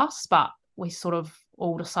EPIRB with us, but we sort of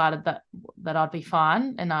all decided that I'd be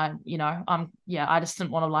fine, and I just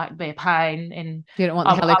didn't want to like be a pain, and you didn't want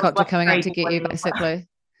the helicopter coming up to get you, basically.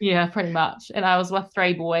 Yeah, pretty much. And I was with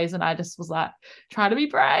 3 boys, and I just was like trying to be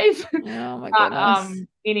brave. Oh my goodness.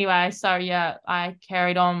 Anyway, so we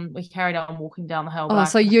carried on walking down the hill. Oh,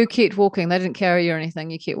 so you kept walking. They didn't carry you or anything.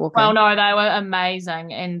 You kept walking. Well, no, they were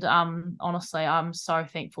amazing. And honestly, I'm so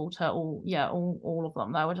thankful to all of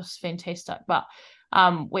them. They were just fantastic. But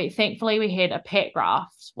we had a pack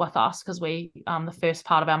raft with us, because we the first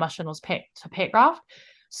part of our mission was pack raft.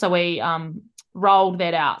 So we rolled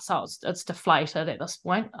that out, so it's deflated at this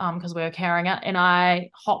point, because we were carrying it, and I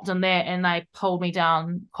hopped in there, and they pulled me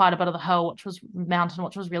down quite a bit of the hill, which was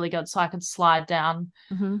really good, so I could slide down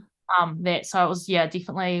that. So it was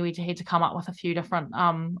definitely, we had to come up with a few different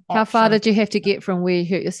options. How far did you have to get from where you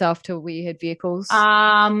hurt yourself to where you had vehicles?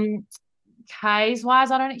 K's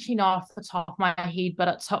wise, I don't actually know off the top of my head, but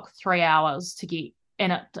it took 3 hours to get.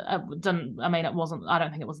 And it didn't, it wasn't, I don't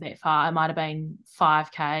think it was that far. It might have been 5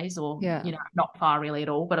 Ks or, not far really at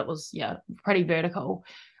all, but it was, pretty vertical,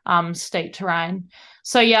 steep terrain.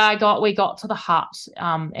 So we got to the hut,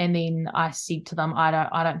 and then I said to them, I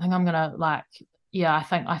don't think I'm going to I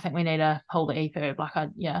think we need to pull the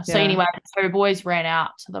EPIRB. So anyway, the 2 boys ran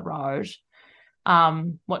out to the road,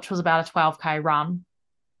 which was about a 12K run.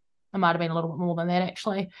 It might have been a little bit more than that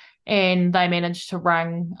actually. And they managed to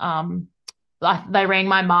ring, they rang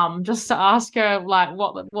my mum just to ask her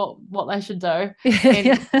what they should do.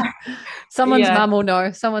 Someone's mum will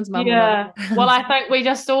know. Someone's mum will know. Well, I think we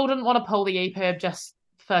just all didn't want to pull the EPIRB just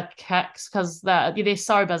for kicks, because they're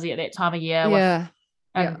so busy at that time of year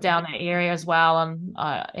down that area as well. And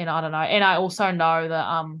I don't know. And I also know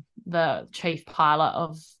that the chief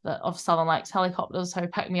pilot of Southern Lakes Helicopters who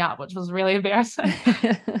picked me up, which was really embarrassing.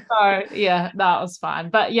 So that was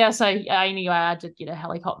fine. But anyway, I did get a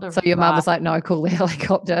helicopter. So your mum was like, no, call the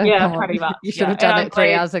helicopter. Yeah, pretty much. You should have done it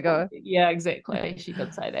 3 hours ago. Yeah, exactly. She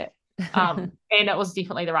did say that. And it was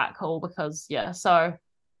definitely the right call, because so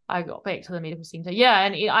I got back to the medical centre.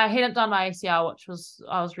 And I hadn't done my ACL, which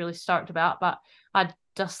I was really stoked about, but I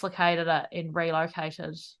dislocated it and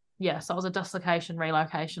relocated. So it was a dislocation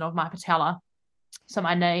relocation of my patella. so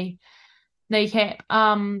my kneecap.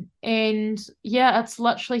 And yeah, it's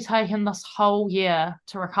literally taken this whole year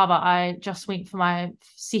to recover. I just went for my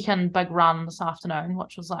second big run this afternoon,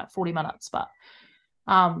 which was like 40 minutes, but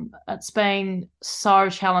it's been so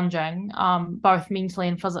challenging, both mentally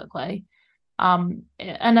and physically. And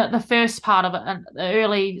at the first part of it, and the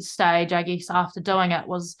early stage, I guess, after doing it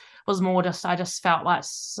was more just, I just felt like,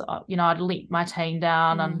 I'd let my team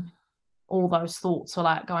down, and all those thoughts were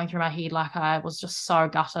like going through my head. Like I was just so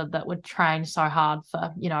gutted that we'd trained so hard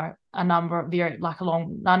for, a number of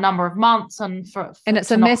months, and and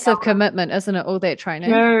it's a massive commitment, isn't it? All that training,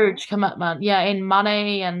 huge commitment, yeah, and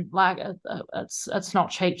money, and like it's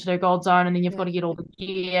not cheap to do God's Own, and then you've got to get all the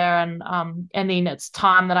gear, and then it's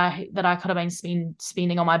time that I could have been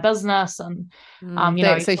spending on my business, and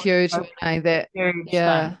that's a huge thing. That huge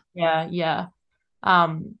thing. Yeah.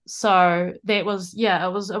 So that was,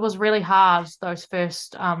 it was really hard those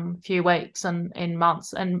first few weeks and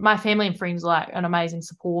months, and my family and friends like an amazing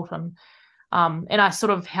support, and I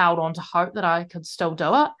sort of held on to hope that I could still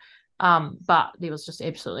do it, but there was just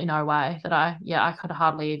absolutely no way that I could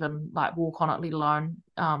hardly even like walk on it, let alone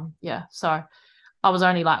so I was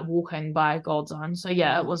only like walking by God's Own. So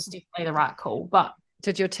it was definitely the right call. But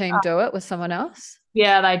did your team do it with someone else?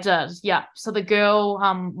 Yeah, they did. Yeah. So the girl,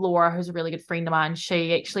 Laura, who's a really good friend of mine,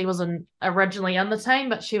 she actually wasn't originally in the team,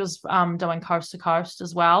 but she was doing coast to coast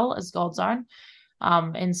as well as God's Own.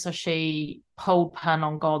 And so she pulled pin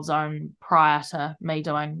on God's Own prior to me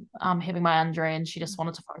doing having my injury, and she just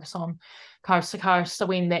wanted to focus on coast to coast. So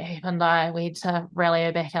when that happened, we had to rally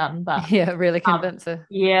her back in. But really convince her.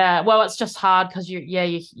 Yeah, well, it's just hard because you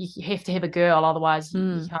have to have a girl, otherwise you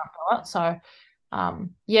can't do it. So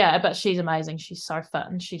but she's amazing. She's so fit,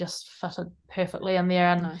 and she just fitted perfectly in there,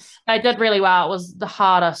 and they did really well. It was the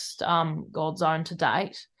hardest God's Own to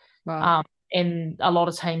date. Wow. And a lot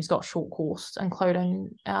of teams got short coursed, including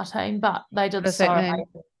our team, but they did so amazing.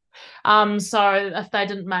 So if they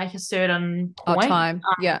didn't make a certain point, time,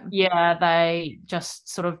 they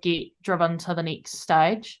just sort of get driven to the next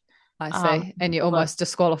stage. I see. And you almost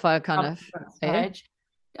disqualify kind of stage.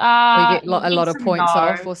 Or you get a lot of points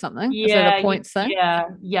off or something. Is it a points thing?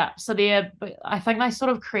 Yeah. So I think they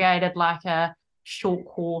sort of created like a short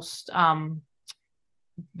coursed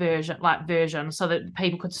version so that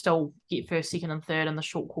people could still get first, second, and third in the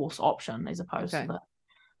short course option as opposed to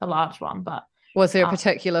the large one. But was there a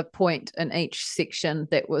particular point in each section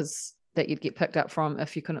that you'd get picked up from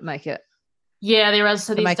if you couldn't make it? Yeah, there is.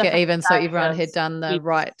 So to make it even, so everyone had done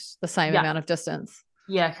the same amount of distance.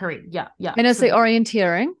 Yeah, correct. Yeah. And is the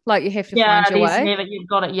orienteering, like you have to find your way? You've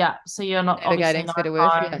got it. Yeah. So you're not navigating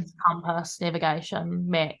compass, navigation,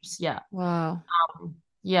 maps. Yeah. Wow.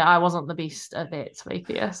 I wasn't the best at that, to be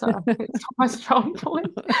fair. So it's my strong point.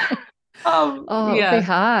 It'd be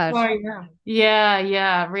hard. So,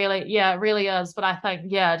 really, it really is. But I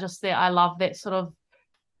think, just that I love that sort of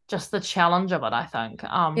just the challenge of it, I think.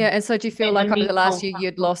 And so do you feel like over the last year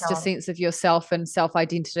you'd lost a sense of yourself and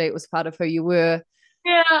self-identity? It was part of who you were?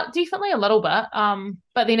 Yeah, definitely a little bit.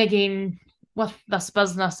 But then again, with this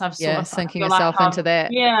business, I've sort of sinking yourself into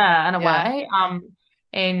that. Yeah, in a way.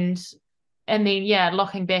 And then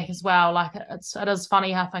looking back as well, like it is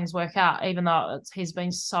funny how things work out, even though it has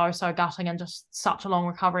been so gutting and just such a long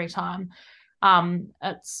recovery time. I've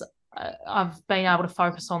been able to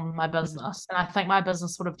focus on my business, and I think my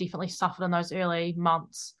business would have definitely suffered in those early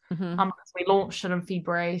months. Because we launched it in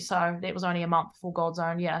February, so that was only a month before God's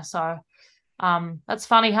Own. So it's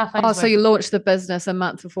funny how things so you launched the business a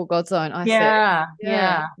month before God's Own. I see.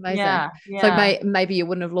 Amazing. So maybe you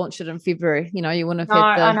wouldn't have launched it in February, you wouldn't have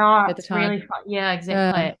had the time. Really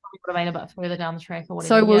exactly. It would have been a bit further down the track or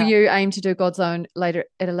whatever. So will you aim to do God's Own at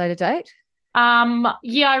a later date?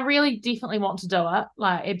 I really definitely want to do it,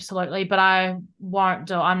 like absolutely, but I'm not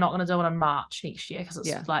going to do it in March next year because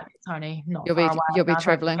it's like it's only not far away. You'll be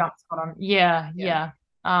traveling.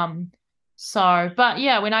 So, but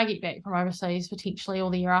when I get back from overseas, potentially, or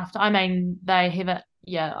the year after, I mean, they have it.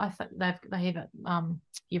 Yeah, I think they have it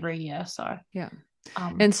every year. So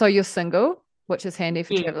and so you're single, which is handy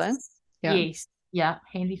for traveling. Yes,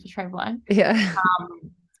 handy for traveling. I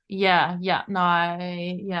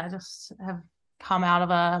just have come out of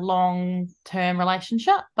a long-term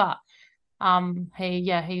relationship, but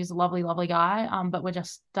he's a lovely guy, but we're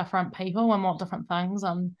just different people and want different things,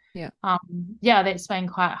 and that's been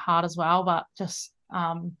quite hard as well, but just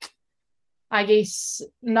I guess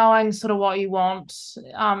knowing sort of what you want,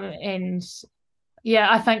 and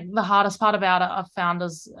I think the hardest part about it I've found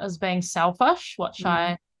is being selfish, which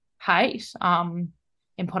I hate, and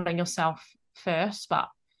putting yourself first, but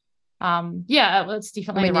it's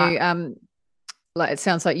definitely when like it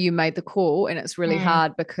sounds like you made the call, and it's really Mm.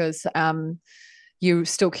 hard because you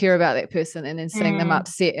still care about that person, and then seeing them Mm.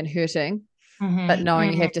 upset and hurting, but Mm-hmm. knowing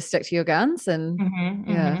you Mm-hmm. have to stick to your guns. And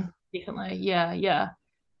Mm-hmm. yeah, Mm-hmm. Definitely. Yeah. Yeah.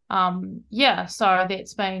 Yeah, so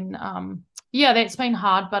that's been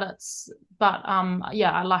hard, but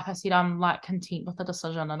like I said, I'm like content with the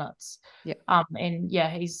decision, and it's yeah, and yeah,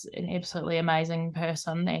 he's an absolutely amazing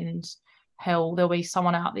person, and there'll be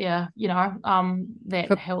someone out there, that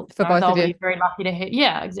for he'll, for both of they'll you. be very lucky to have.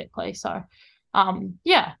 Yeah, exactly. So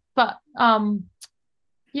yeah, but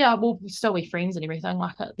yeah, we'll still be friends and everything.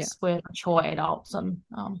 Like, Yeah, we're mature adults, and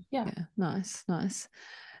yeah. yeah, nice, nice.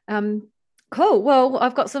 Um, cool. Well,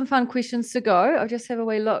 I've got some fun questions to go. I'll just have a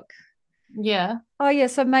wee look. Yeah. Oh yeah,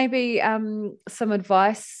 so maybe some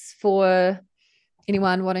advice for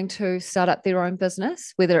anyone wanting to start up their own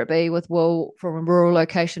business, whether it be with wool from a rural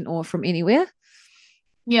location or from anywhere.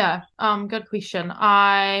 Yeah, good question.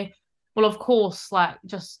 I will, of course, like,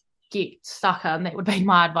 just get stuck in. That would be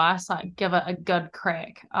my advice. Like, give it a good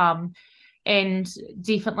crack. And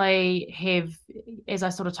definitely have, as I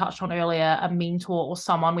sort of touched on earlier, a mentor or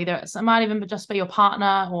someone, whether it might even just be your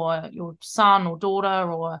partner or your son or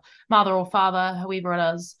daughter or mother or father, whoever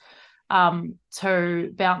it is,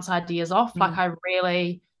 to bounce ideas off. Like, I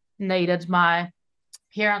really needed my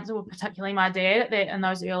parents, or particularly my dad, in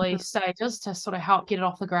those early stages, to sort of help get it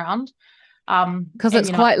off the ground. Because And it's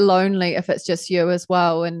quite lonely if it's just you as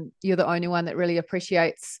well, and you're the only one that really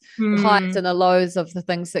appreciates the highs and the lows of the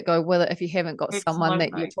things that go with it if you haven't got someone that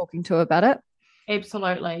you're absolutely, talking to about it.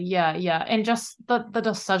 absolutely, yeah, yeah, and just the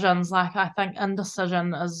decisions. Like, I think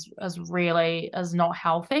indecision is not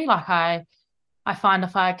healthy. Like, I find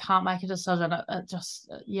if I can't make a decision, it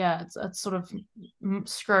just, yeah, it sort of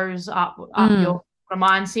screws up Mm. your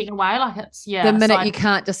mindset in a way. Like, it's, The yeah, so minute you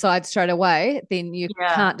can't decide straight away, then you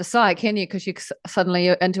yeah, can't decide, can you? Because suddenly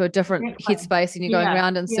you're into a different exactly. headspace and you're going Yeah,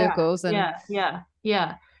 round in yeah, circles. And yeah, yeah,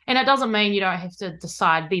 yeah. And it doesn't mean you don't have to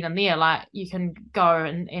decide then and there. Like, you can go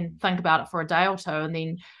and think about it for a day or two, and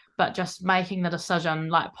then, but just making the decision,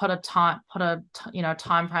 like, time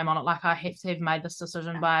frame on it. Like, I have to have made this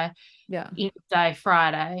decision by yeah, end of day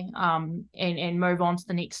Friday, and move on to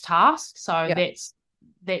the next task. So yeah,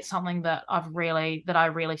 that's something that I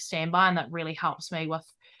really stand by, and that really helps me with,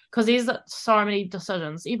 because there's so many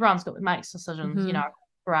decisions. Everyone's makes decisions, mm-hmm.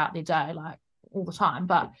 throughout their day, like, all the time.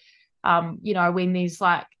 But when there's,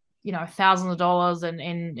 like, thousands of dollars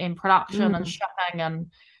in production and Mm. shipping,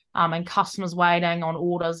 and customers waiting on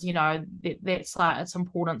orders, that's like, it's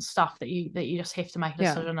important stuff that you just have to make a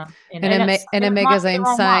Yeah. decision, And it's, in a it might be the magazine wrong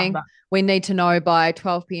one, saying but we need to know by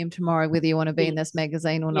 12 p.m. tomorrow whether you want to be in this yes,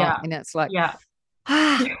 magazine or not. yeah, And it's like, yeah.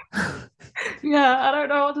 ah, Yeah, I don't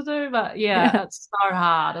know what to do, but yeah, yeah, it's so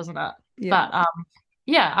hard, isn't it? yeah. But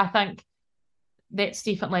yeah, I think that's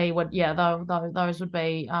definitely yeah, those would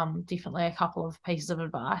be definitely a couple of pieces of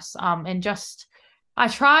advice. And just, I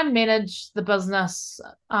try and manage the business.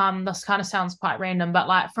 This kind of sounds quite random, but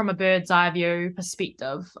like, from a bird's eye view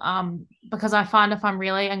perspective, because I find if I'm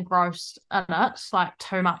really engrossed in it, like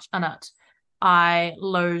too much in it, I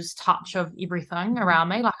lose touch of everything around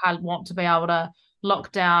me. Like, I want to be able to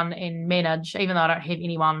look down and manage, even though I don't have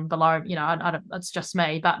anyone below, it's just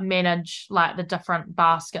me, but manage, like, the different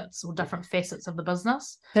baskets or different facets of the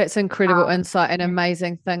business. That's incredible Um, insight, and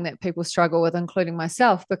amazing thing that people struggle with, including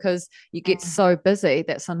myself, because you get so busy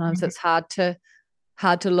that sometimes it's hard to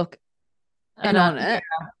look in and on it.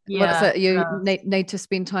 What is yeah, it? You need to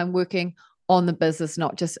spend time working on the business,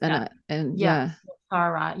 not just in yeah, it. And yeah, yeah,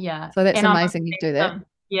 all right, yeah, so that's and I'm amazing you do that.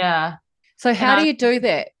 yeah, So and how do you do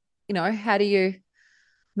that? How do you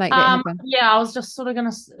make that happen? Yeah, I was just sort of going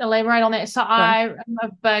to elaborate on that. So Sorry. I am a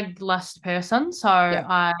big list person. So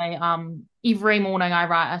Yeah. every morning I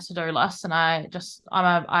write a to-do list, and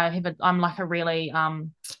I'm like a really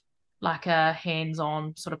like a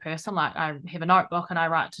hands-on sort of person. Like, I have a notebook and I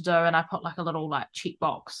write to do, and I put like a little, like, check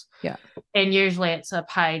box. Yeah. And usually it's a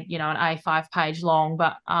page, an A5 page long,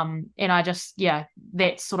 but and I just, yeah,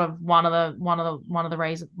 that's sort of one of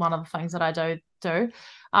the things that I do.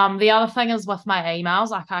 The other thing is with my emails.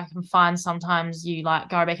 Like, I can find sometimes you, like,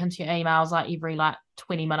 go back into your emails like every, like,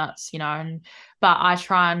 20 minutes, but I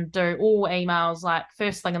try and do all emails like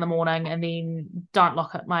first thing in the morning, and then don't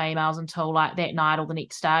look at my emails until, like, that night or the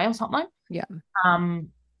next day or something. Yeah.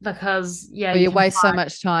 Because, yeah, Or you you can waste so find,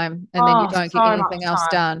 much time and then you don't get so anything much else time.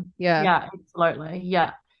 done. Yeah. Yeah, absolutely.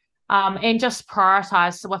 Yeah. And just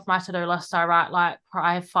prioritize. So with my to-do list, I write, like,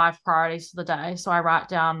 I have 5 priorities for the day. So I write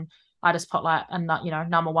down, I just put, like,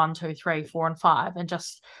 number 1, 2, 3, 4, and 5. And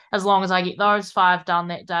just as long as I get those 5 done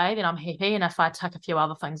that day, then I'm happy. And if I tick a few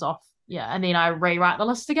other things off and then I rewrite the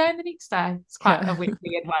list again the next day. It's quite a weird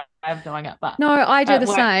way of doing it, but no, I do it the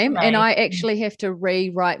works same, for and me. I actually have to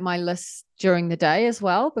rewrite my list during the day as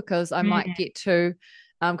well, because I might get to,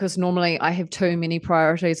 because normally I have too many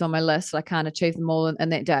priorities on my list. I can't achieve them all in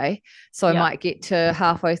that day. So I might get to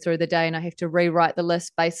halfway through the day and I have to rewrite the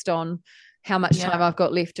list based on how much time I've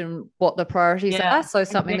got left and what the priorities are. So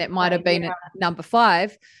something that might have been at number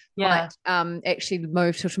 5 might actually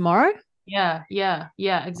move to tomorrow.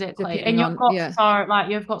 Exactly. And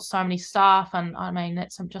you've got so many staff, and I mean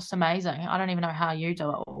that's just amazing. I don't even know how you do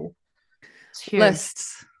it all. It's huge.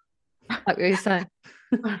 Lists, like you saying.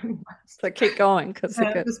 So keep going, because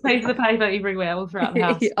there's pieces of paper everywhere all throughout the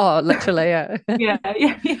house. Oh, literally, yeah. Yeah.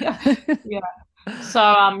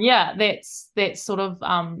 So that's sort of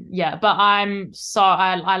but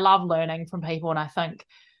I love learning from people, and I think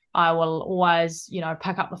I will always,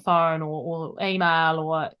 pick up the phone or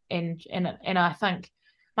email and I think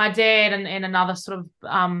my dad and another sort of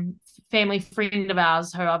family friend of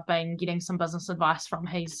ours who I've been getting some business advice from.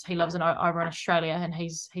 He lives over in Australia, and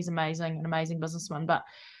he's amazing, an amazing businessman, but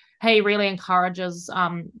he really encourages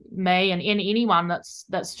me and anyone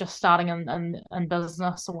that's just starting in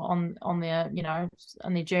business or on their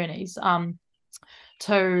in their journeys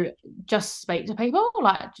to just speak to people,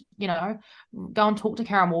 like go and talk to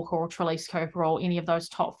Karen Walker or Trelise Cooper or any of those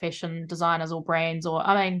top fashion designers or brands, or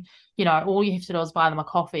I mean all you have to do is buy them a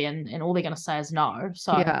coffee and all they're going to say is no.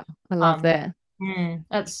 So yeah, I love that.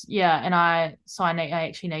 It's and I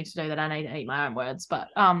actually need to do that. I need to eat my own words, but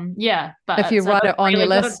but if you write it on your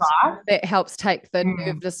list, that helps take the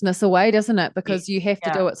nervousness away, doesn't it? Because you have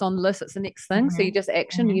to do it's on the list, it's the next thing. So you just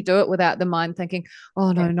you do it without the mind thinking,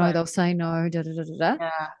 oh no, they'll say no,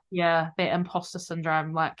 that imposter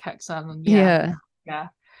syndrome like kicks in, and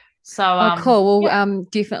so cool. Well,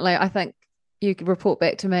 definitely I think you could report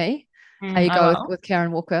back to me how you go with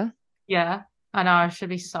Karen Walker. I know, it should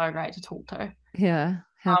be so great to talk to. Yeah,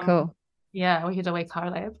 how cool. Yeah, we could do a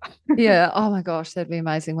collab. Yeah, oh my gosh, that'd be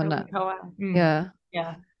amazing, wouldn't it? Cool. Yeah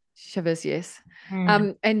shivers, yes.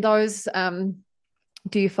 And those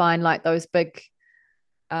do you find like those big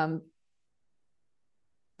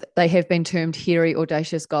they have been termed hairy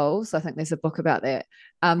audacious goals? I think there's a book about that.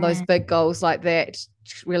 Those big goals like that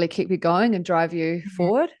really keep you going and drive you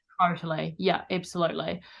forward. Totally. Yeah,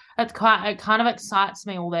 absolutely. It kind of excites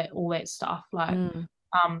me, all that stuff, like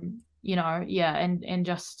and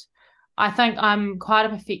just I think I'm quite a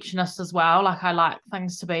perfectionist as well. Like I like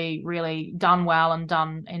things to be really done well and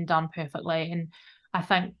done perfectly, and I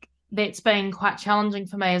think that's been quite challenging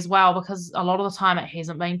for me as well, because a lot of the time it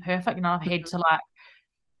hasn't been perfect, and I've had to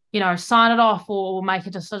sign it off or make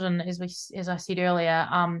a decision, as I said earlier,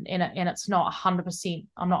 and it's not 100%.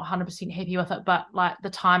 I'm not 100% happy with it, but like the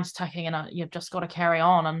time's ticking, and you've just got to carry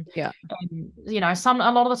on. And a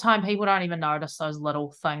lot of the time people don't even notice those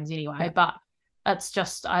little things anyway. But it's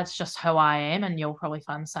just who I am, and you'll probably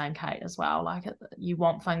find the same, Kate, as well. Like you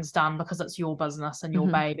want things done because it's your business and your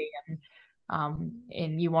baby,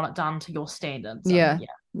 and you want it done to your standards.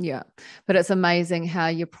 Yeah. But it's amazing how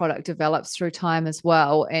your product develops through time as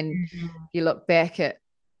well. And you look back at,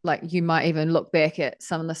 like, you might even look back at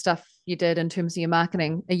some of the stuff you did in terms of your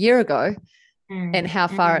marketing a year ago and how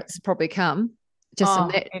far it's probably come just in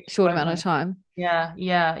that short amount of time.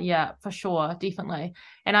 Yeah, for sure. Definitely.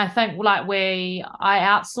 And I think I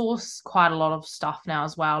outsource quite a lot of stuff now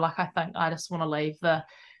as well. Like I think I just want to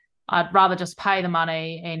I'd rather just pay the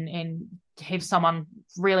money and have someone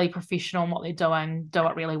really professional in what they're doing, do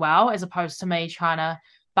it really well, as opposed to me trying to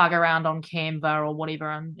bug around on Canva or whatever,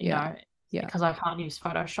 and because I can't use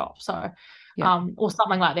Photoshop. So or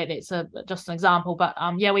something like that. That's just an example. But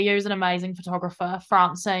we use an amazing photographer,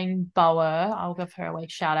 Francine Bauer. I'll give her a wee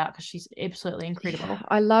shout out because she's absolutely incredible.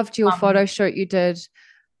 I loved your photo shoot you did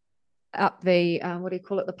up the what do you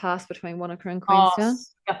call it, the pass between Wanaka and Queenstown.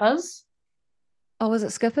 Skippers. Oh, was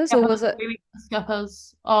it Skippers or was it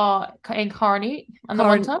Skippers? Oh, and Coronet in the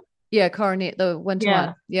winter. Yeah, Coronet, the winter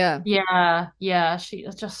one. Yeah. She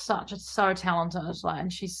is just so talented, like,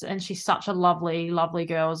 and she's such a lovely, lovely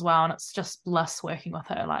girl as well. And it's just bliss working with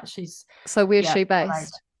her. Like So where's she based?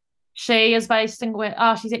 Amazing. She is based in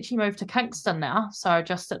she's actually moved to Kingston now. So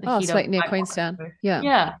just at the head of near Queenstown.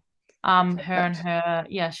 Yeah.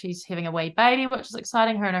 She's having a wee baby, which is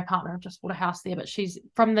exciting. Her and her partner have just bought a house there, but she's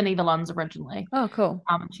from the Netherlands originally. Oh, cool.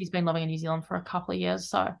 She's been living in New Zealand for a couple of years,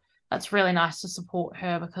 so that's really nice to support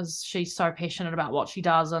her because she's so passionate about what she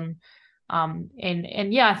does. And I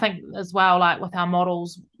think as well, like with our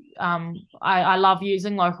models, I love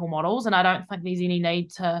using local models, and I don't think there's any need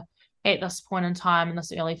to, at this point in time, in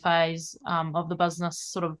this early phase of the business,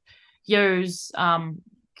 sort of use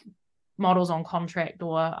models on contract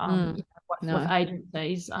or with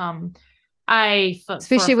agencies.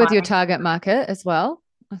 Especially with your target market as well,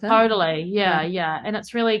 I think. Totally, yeah. And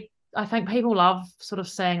it's really, I think people love sort of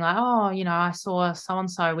saying like, oh, I saw so and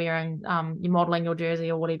so wearing you're modeling your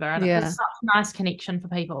jersey or whatever, and it's such a nice connection for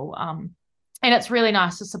people. And it's really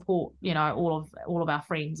nice to support, all of our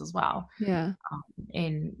friends as well. Yeah.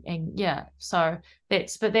 And yeah, so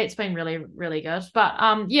that's been really, really good. But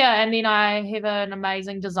and then I have an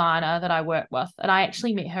amazing designer that I work with, and I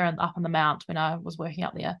actually met her up in the Mount when I was working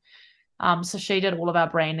up there. So she did all of our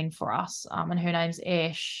branding for us, and her name's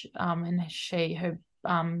Ash, and her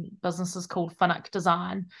business is called Finnick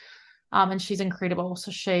Design, and she's incredible.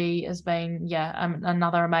 So she has been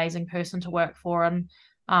another amazing person to work for, and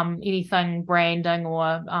anything branding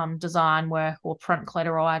or design work or print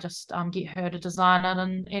collateral, I just get her to design it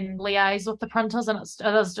and liaise with the printers, and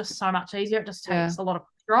it is just so much easier. It just takes a lot of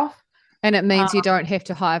pressure off, and it means you don't have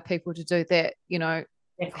to hire people to do that.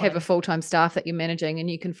 Exactly. Have a full-time staff that you're managing, and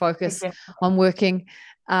you can focus on working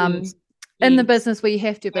in the business where you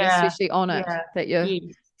have to, but especially on it that you're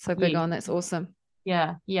so big on. That's awesome.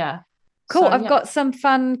 Yeah. Cool. So, I've got some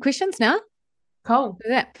fun questions now. Cool. Do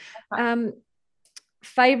that.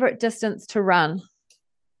 Favorite distance to run?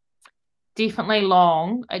 Definitely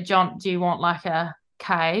long. John, do you want like a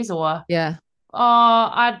Ks or? Yeah.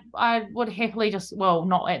 I would happily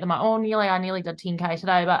not at the moment. I nearly did 10K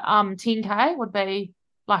today, but 10K would be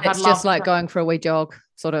like, it's I'd just love like going for a wee jog,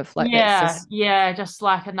 sort of like just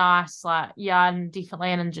like a nice and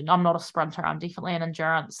definitely I'm not a sprinter. I'm definitely an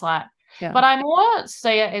endurance but I more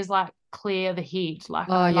see it as like clear the head. Like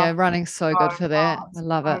running's so good for that. I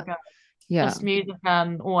love it. Good. Yeah, just music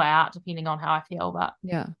or out depending on how I feel. But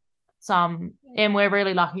and we're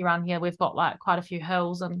really lucky around here. We've got like quite a few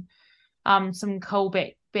hills and some cool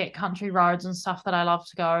back country roads and stuff that I love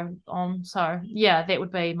to go on. So that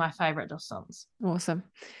would be my favorite distance. Awesome.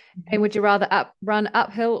 And would you rather run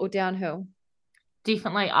uphill or downhill?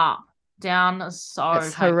 Definitely up. Down is so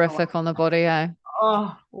it's horrific on the body,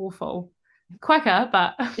 Oh, awful. Quicker,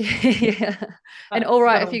 but yeah. And all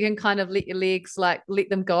right, if you can kind of let your legs let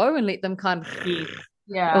them go and let them kind of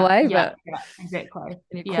away, but exactly.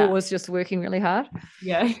 And your core is just working really hard.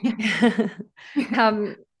 Yeah.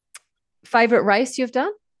 Favorite race you've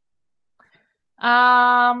done?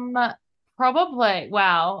 Probably.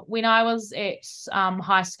 Well, when I was at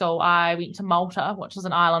high school, I went to Malta, which is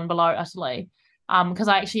an island below Italy. Because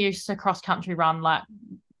I actually used to cross country run, that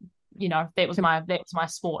was my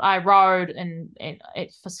sport. I rode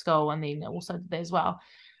for school, and then also did that as well.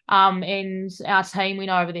 And our team went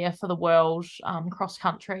over there for the world cross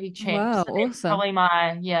country champs. Wow, awesome! Probably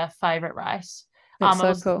my favorite race. That's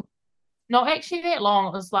so cool. Not actually that long.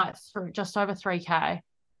 It was like just over 3K.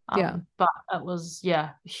 But it was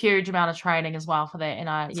a huge amount of training as well for that. And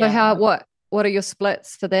what are your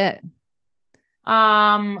splits for that?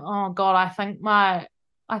 Oh God, I think my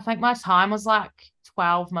time was like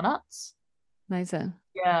 12 minutes. Amazing.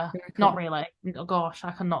 Yeah, cool. Not really. Oh, gosh,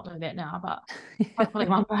 I could not do that now, but hopefully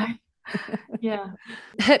one day. Yeah.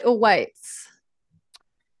 HIIT or weights?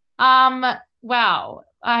 Well,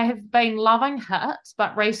 I have been loving HIIT,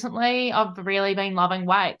 but recently I've really been loving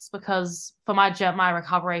weights because for my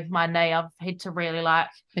recovery for my knee, I've had to really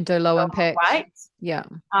and do low impact weights. Yeah.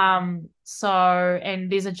 And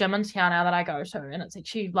there's a gym in town now that I go to, and it's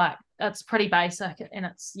actually it's pretty basic, and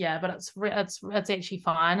it's actually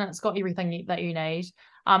fine, and it's got everything that you need.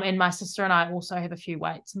 And my sister and I also have a few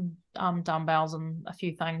weights and dumbbells and a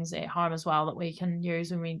few things at home as well that we can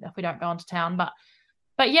use if we don't go into town.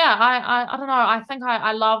 But yeah, I don't know. I think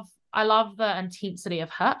I love the intensity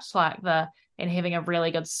of HIIT, and having a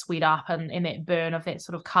really good sweat up and that burn of that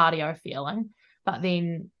sort of cardio feeling. But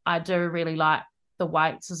then I do really like the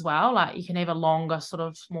weights as well. Like you can have a longer, sort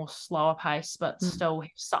of more slower pace, but still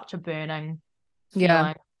have such a burning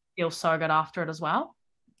feeling. Feels so good after it as well.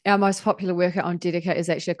 Our most popular workout on Dedicate is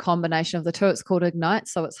actually a combination of the two. It's called Ignite,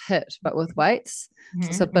 so it's HIIT but with weights. So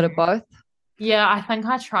it's a bit of both. Yeah, I think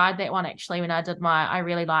I tried that one actually when I did I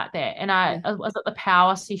really liked that. And was it the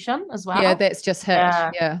power session as well? Yeah, that's just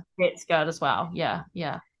HIIT. Yeah. That's good as well. Yeah.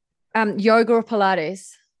 Yoga or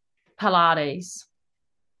Pilates? Pilates.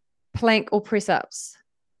 Plank or press ups?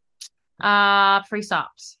 Press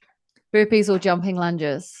ups. Burpees or jumping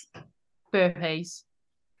lunges? Burpees.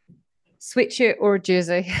 Sweatshirt or a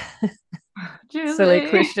jersey? Jersey. Silly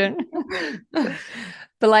question.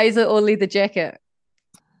 Blazer or leather jacket?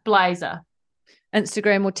 Blazer.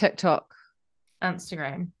 Instagram or TikTok?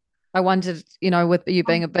 Instagram. I wondered, with you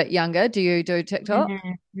being a bit younger, do you do TikTok?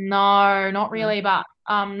 No, not really, but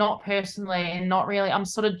not personally, and not really. I'm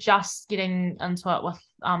sort of just getting into it with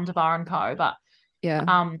Debar and Co. But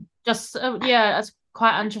Just yeah, it's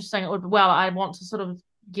quite interesting. I want to sort of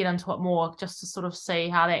get into it more just to sort of see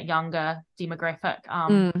how that younger demographic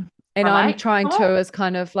And I'm relate. trying to, as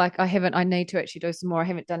kind of like, I need to actually do some more. I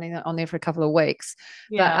haven't done anything on there for a couple of weeks,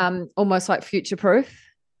 but almost like future proof.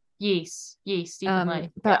 Yes,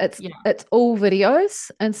 definitely. But it's all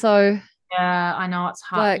videos, and so yeah, I know it's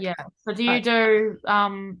hard. like, yeah. So do you do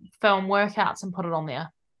film workouts and put it on there?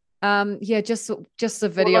 Just the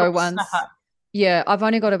video ones. Snippet. Yeah, I've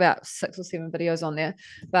only got about 6 or 7 videos on there,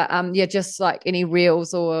 but just like any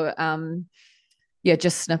reels or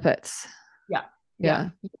just snippets.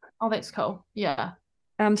 Yeah. Oh, that's cool. Yeah.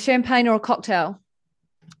 Champagne or a cocktail?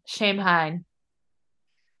 Champagne.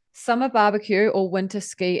 Summer barbecue or winter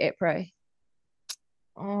ski après?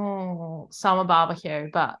 Oh, summer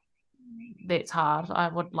barbecue, but that's hard. I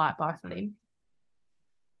would like both of them.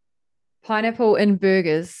 Pineapple in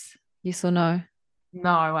burgers, yes or no?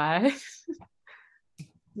 No way.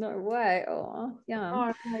 No way. Oh, yeah.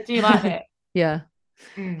 Oh, do you like that? Yeah.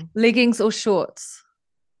 Leggings or shorts?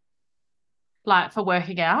 Like for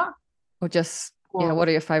working out? Or just, what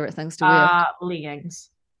are your favorite things to wear?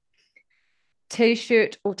 Leggings.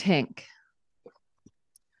 T-shirt or tank?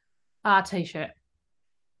 T-shirt.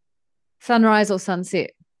 Sunrise or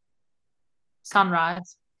sunset?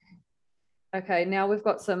 Sunrise. Okay, now we've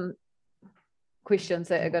got some questions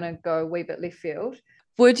that are going to go a wee bit left field.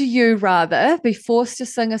 Would you rather be forced to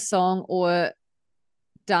sing a song or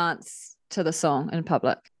dance to the song in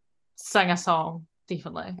public? Sing a song,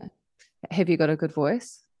 definitely. Have you got a good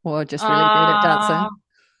voice or just really good at dancing?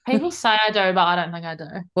 People say I do, but I don't think I do.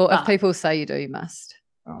 Well, if people say you do, you must.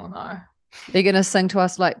 Oh, no. Are you going to sing to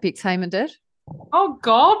us like Bex Heyman did? Oh,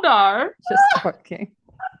 God, no. Just joking.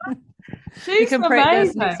 She's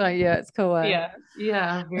amazing. Yeah, it's cool. Yeah,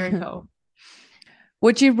 very cool.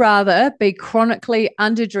 Would you rather be chronically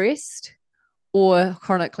underdressed or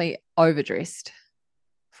chronically overdressed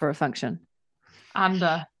for a function?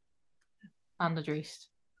 Underdressed.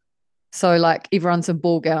 So like everyone's in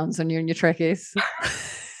ball gowns and you're in your trackies.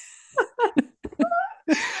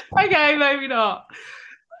 Okay, maybe not.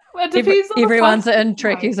 It depends on everyone's in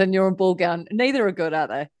trackies and you're in ball gown. Neither are good, are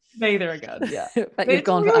they? Neither are good, yeah. But you've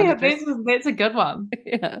gone for underdressed. That's a good one.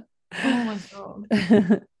 Yeah. Oh my God.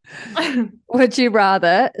 Would you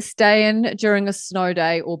rather stay in during a snow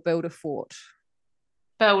day or build a fort?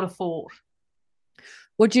 Build a fort.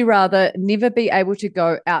 Would you rather never be able to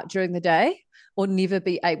go out during the day or never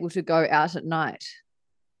be able to go out at night?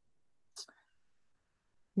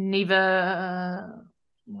 Never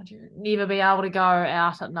be able to go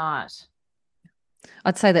out at night.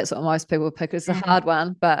 I'd say that's what most people pick. It's a hard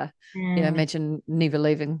one, but imagine never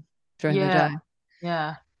leaving during the day.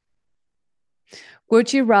 Yeah.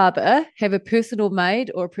 Would you rather have a personal maid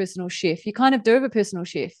or a personal chef? You kind of do have a personal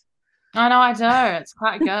chef. I know I do. It's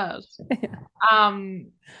quite good. Would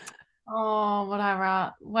I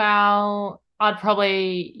rather? Well, I'd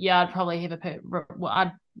probably have probably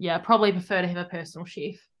prefer to have a personal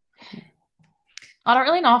chef. I don't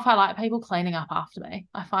really know if I like people cleaning up after me.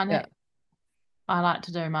 I find that I like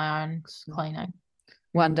to do my own cleaning.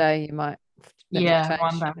 One day you might. One day.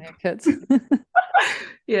 Kids.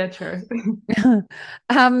 Yeah, true.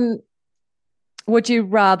 Would you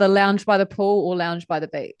rather lounge by the pool or lounge by the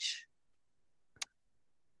beach?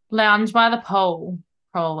 Lounge by the pool,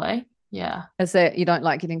 probably. Yeah. Is that you don't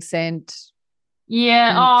like getting sand?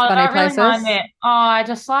 Yeah. I don't places? Really mind that. I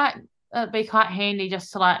just like it'd be quite handy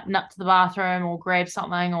just to like nip to the bathroom or grab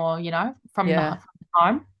something or from the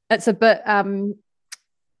home. It's a bit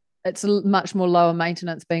it's much more lower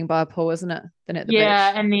maintenance being by a pool, isn't it, than at the beach?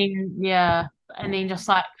 And then just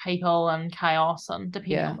like people and chaos and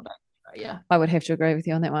depending on the beach. Yeah. I would have to agree with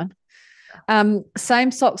you on that one.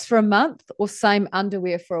 Same socks for a month or same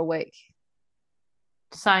underwear for a week?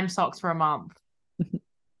 Same socks for a month.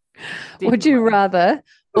 Would you rather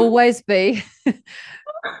always be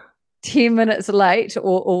 10 minutes late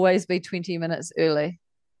or always be 20 minutes early?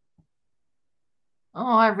 Oh,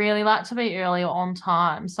 I really like to be early or on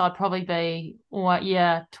time. So I'd probably be,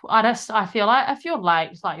 I feel like if you're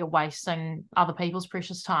late, it's like you're wasting other people's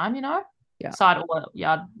precious time, Yeah. So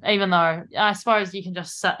even though I suppose you can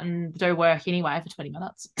just sit and do work anyway for 20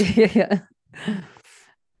 minutes. Yeah.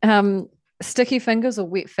 Sticky fingers or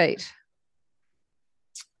wet feet?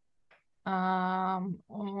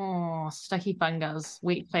 Sticky fingers.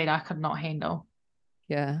 Wet feet I could not handle.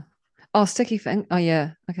 Yeah. Oh, sticky thing. Oh,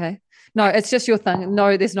 yeah. Okay. No, it's just your thing.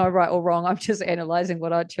 No, there's no right or wrong. I'm just analysing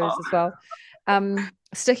what I'd choose as well.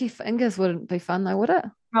 Sticky fingers wouldn't be fun though, would it?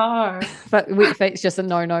 No. But wet feet's just a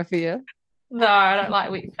no for you. No, I don't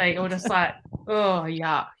like wet feet. Or just like, oh,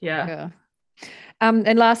 yeah.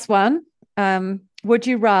 And last one, Would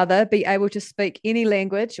you rather be able to speak any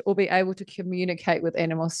language or be able to communicate with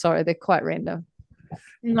animals? Sorry, they're quite random.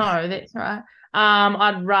 No, that's right.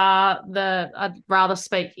 I'd rather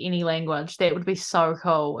speak any language. That would be so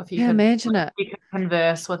cool if Yeah, imagine it. you could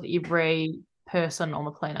converse with every person on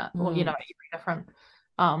the planet, or every different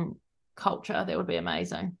culture. That would be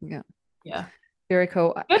amazing. Yeah. Yeah. Very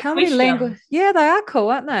cool. Good How many question. languages? Yeah, they are cool,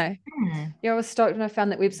 aren't they? Yeah, I was stoked when I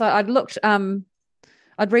found that website.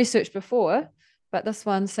 I'd researched before, but this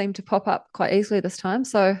one seemed to pop up quite easily this time.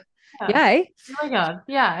 So, yay. Really good.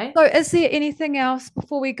 Yay. So, is there anything else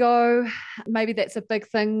before we go? Maybe that's a big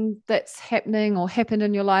thing that's happening or happened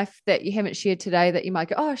in your life that you haven't shared today that you might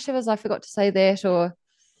go, oh, shivers, I forgot to say that. Or,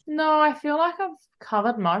 no, I feel like I've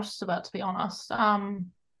covered most of it, to be honest.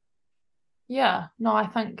 Yeah, no, I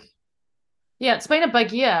think, yeah, it's been a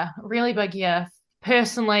big year, really big year,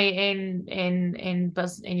 personally in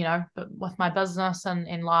business, but with my business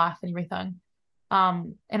and life and everything.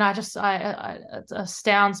 And it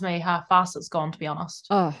astounds me how fast it's gone, to be honest.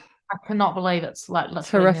 oh, I cannot believe it's like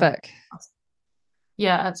literally horrific.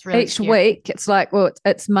 Yeah, it's really Each scary. week, it's like, well,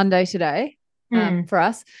 it's Monday today for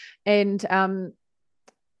us. And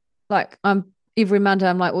like every Monday,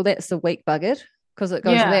 I'm like, well, that's the week buggered because it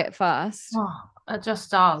goes that fast. Oh, it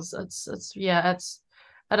just does.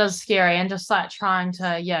 It is scary, and just like trying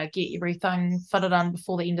to get everything fitted in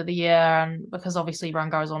before the end of the year, and because obviously everyone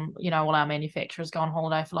goes on, all our manufacturers go on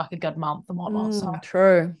holiday for like a good month and whatnot. So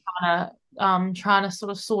true. Trying to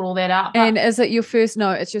sort of sort all that out. And is it your first?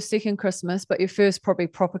 No, it's your second Christmas, but your first probably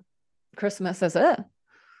proper Christmas, is it?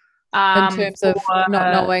 In terms of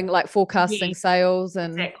not knowing, like forecasting sales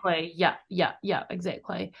and exactly,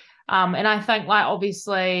 exactly. And I think like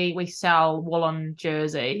obviously we sell Woollen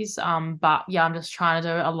jerseys, but I'm just trying to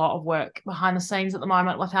do a lot of work behind the scenes at the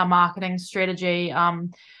moment with our marketing strategy,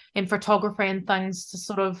 and photography and things to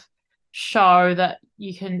sort of show that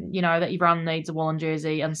you can, that everyone needs a Woollen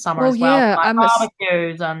jersey in summer as well. Yeah, like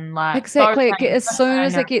barbecues and like exactly. As soon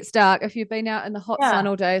as it gets dark, if you've been out in the hot sun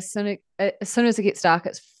all day, as soon as it gets dark,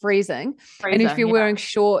 it's freezing. And if you're wearing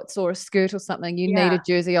shorts or a skirt or something, you need a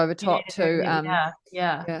jersey over top too.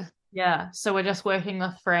 So we're just working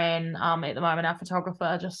with Fran at the moment, our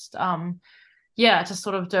photographer, just just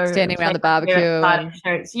sort of do standing around the barbecue and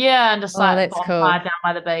shoots. And just like that's cool. down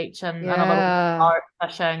by the beach and a little boat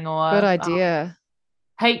fishing or good idea.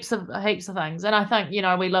 Heaps of things. And I think,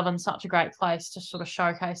 we live in such a great place to sort of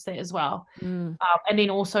showcase that as well. And then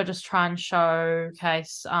also just try and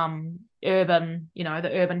showcase urban,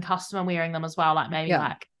 the urban customer wearing them as well, like maybe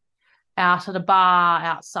like out at a bar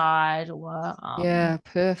outside or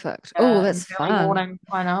perfect. Oh, that's fun. Morning.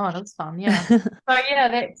 I know, it is fun. So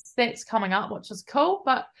that's coming up, which is cool.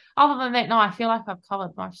 But other than that, no, I feel like I've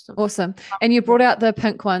covered most of Awesome. And you brought out the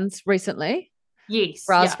pink ones recently. Yes.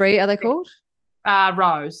 Raspberry, are they called?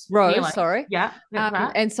 Rose. Rose, sorry. Yeah.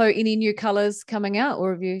 Right. And so any new colours coming out,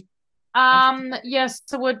 or have you yes,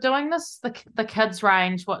 so we're doing the kids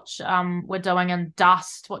range, which we're doing in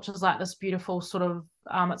dust, which is like this beautiful sort of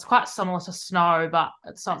it's quite similar to snow, but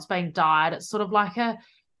it's being dyed. It's sort of like a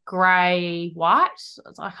grey white.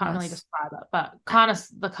 I can't really describe it, but kind of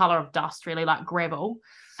the colour of dust, really, like gravel.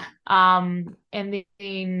 And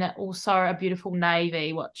then also a beautiful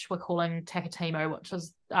navy, which we're calling Takatimu, which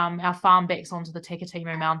is our farm backs onto the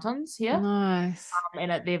Takatimu Mountains here. Nice.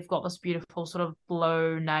 And they've got this beautiful sort of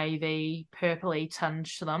blue, navy, purpley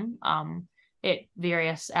tinge to them at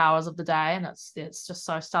various hours of the day, and it's just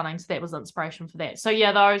so stunning. So that was the inspiration for that. So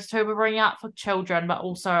those two we're bringing out for children, but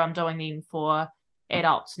also I'm doing them for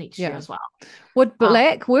adults next year as well. Would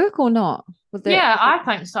black work or not? I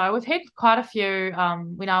think so. We've had quite a few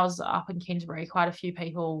when I was up in Canterbury, quite a few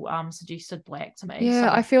people suggested black to me. Yeah, so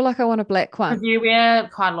I feel like I want a black one. Do you wear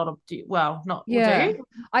quite a lot of not do you?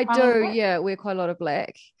 I do, wear quite a lot of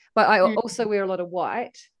black. But I also wear a lot of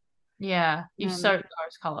white. Yeah. You suit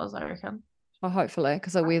those colours, I reckon. Oh, hopefully,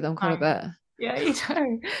 because I wear them quite a bit. Yeah, you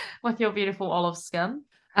do. With your beautiful olive skin.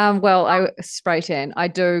 Well, I spray tan. I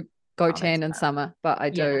do go tan in summer, but I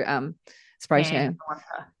do spray tan.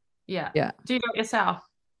 Yeah. Do you do it yourself?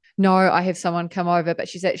 No, I have someone come over, but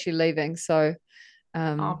she's actually leaving. So oh,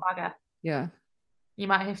 bugger. Yeah. You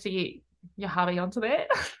might have to get your hubby onto that.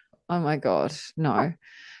 Oh my God, no.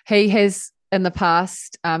 He has in the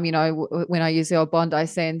past, when I use the old Bondi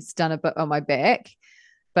Sands, done a bit on my back,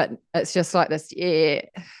 but it's just like this, the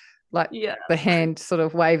hand sort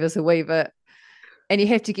of wavers a wee bit, and you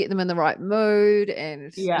have to get them in the right mood,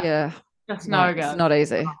 and that's no good. It's not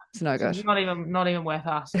easy. It's no good. It's not even worth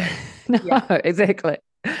asking. No, exactly.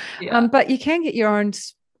 But you can get your own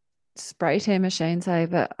spray tan machines,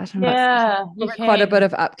 but I don't know. Yeah, you It's can. quite a bit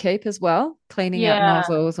of upkeep as well, cleaning out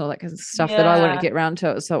nozzles, all that kind of stuff that I wouldn't get around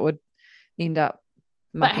to it, so it would end up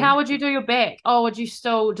mucking. But how would you do your back? Oh, would you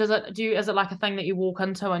still, is it like a thing that you walk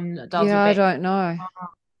into and it does your back? I don't know.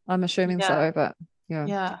 I'm assuming so, but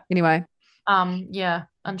yeah. Anyway. Yeah,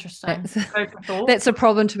 interesting. That's a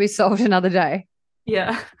problem to be solved another day.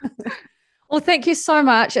 Yeah. Well, thank you so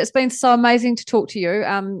much. It's been so amazing to talk to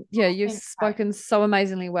you. You've spoken so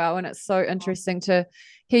amazingly well, and it's so interesting to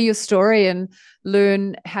hear your story and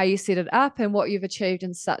learn how you set it up and what you've achieved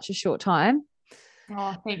in such a short time.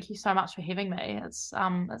 Oh, thank you so much for having me. It's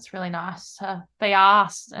really nice to be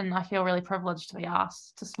asked, and I feel really privileged to be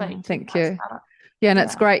asked to speak. Thank you. Yeah, and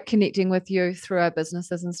it's great connecting with you through our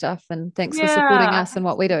businesses and stuff. And thanks for supporting us and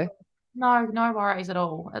what we do. No worries at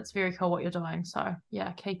all. It's very cool what you're doing. So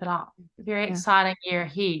yeah, keep it up. Very exciting year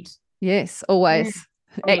ahead. Yes, always.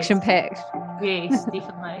 Action packed. Yes,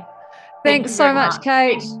 definitely. Thanks so much,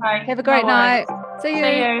 Kate. Have a great night. See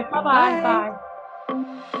you. Bye-bye. Bye.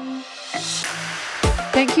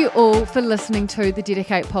 Thank you all for listening to the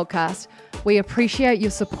Dedicate podcast. We appreciate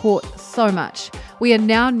your support so much. We are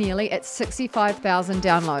now nearly at 65,000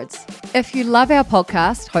 downloads. If you love our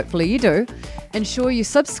podcast, hopefully you do, ensure you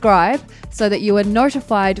subscribe so that you are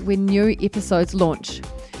notified when new episodes launch.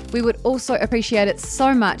 We would also appreciate it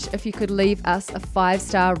so much if you could leave us a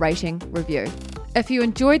 5-star rating review. If you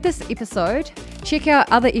enjoyed this episode, check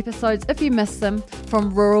out other episodes if you missed them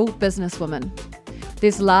from Rural Businesswomen.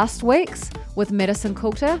 There's last week's with Madison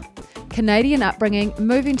Coulter, Canadian upbringing,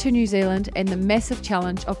 moving to New Zealand, and the massive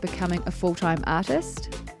challenge of becoming a full-time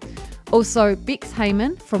artist. Also, Bex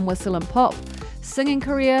Heyman from Whistle and Pop, singing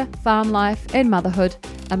career, farm life, and motherhood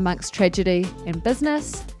amongst tragedy and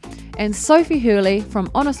business. And Sophie Hurley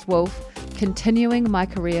from Honest Wolf, continuing my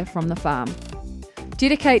career from the farm.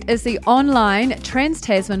 Dedicate is the online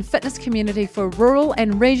trans-Tasman fitness community for rural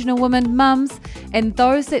and regional women, mums, and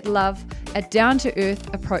those that love a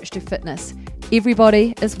down-to-earth approach to fitness.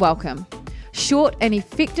 Everybody is welcome. Short and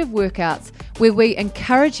effective workouts where we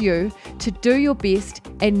encourage you to do your best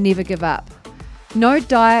and never give up. No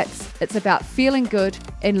diets, it's about feeling good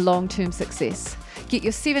and long-term success. Get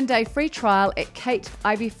your 7-day free trial at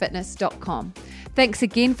kateivyfitness.com. Thanks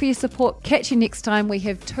again for your support. Catch you next time. We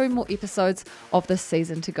have 2 more episodes of this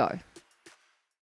season to go.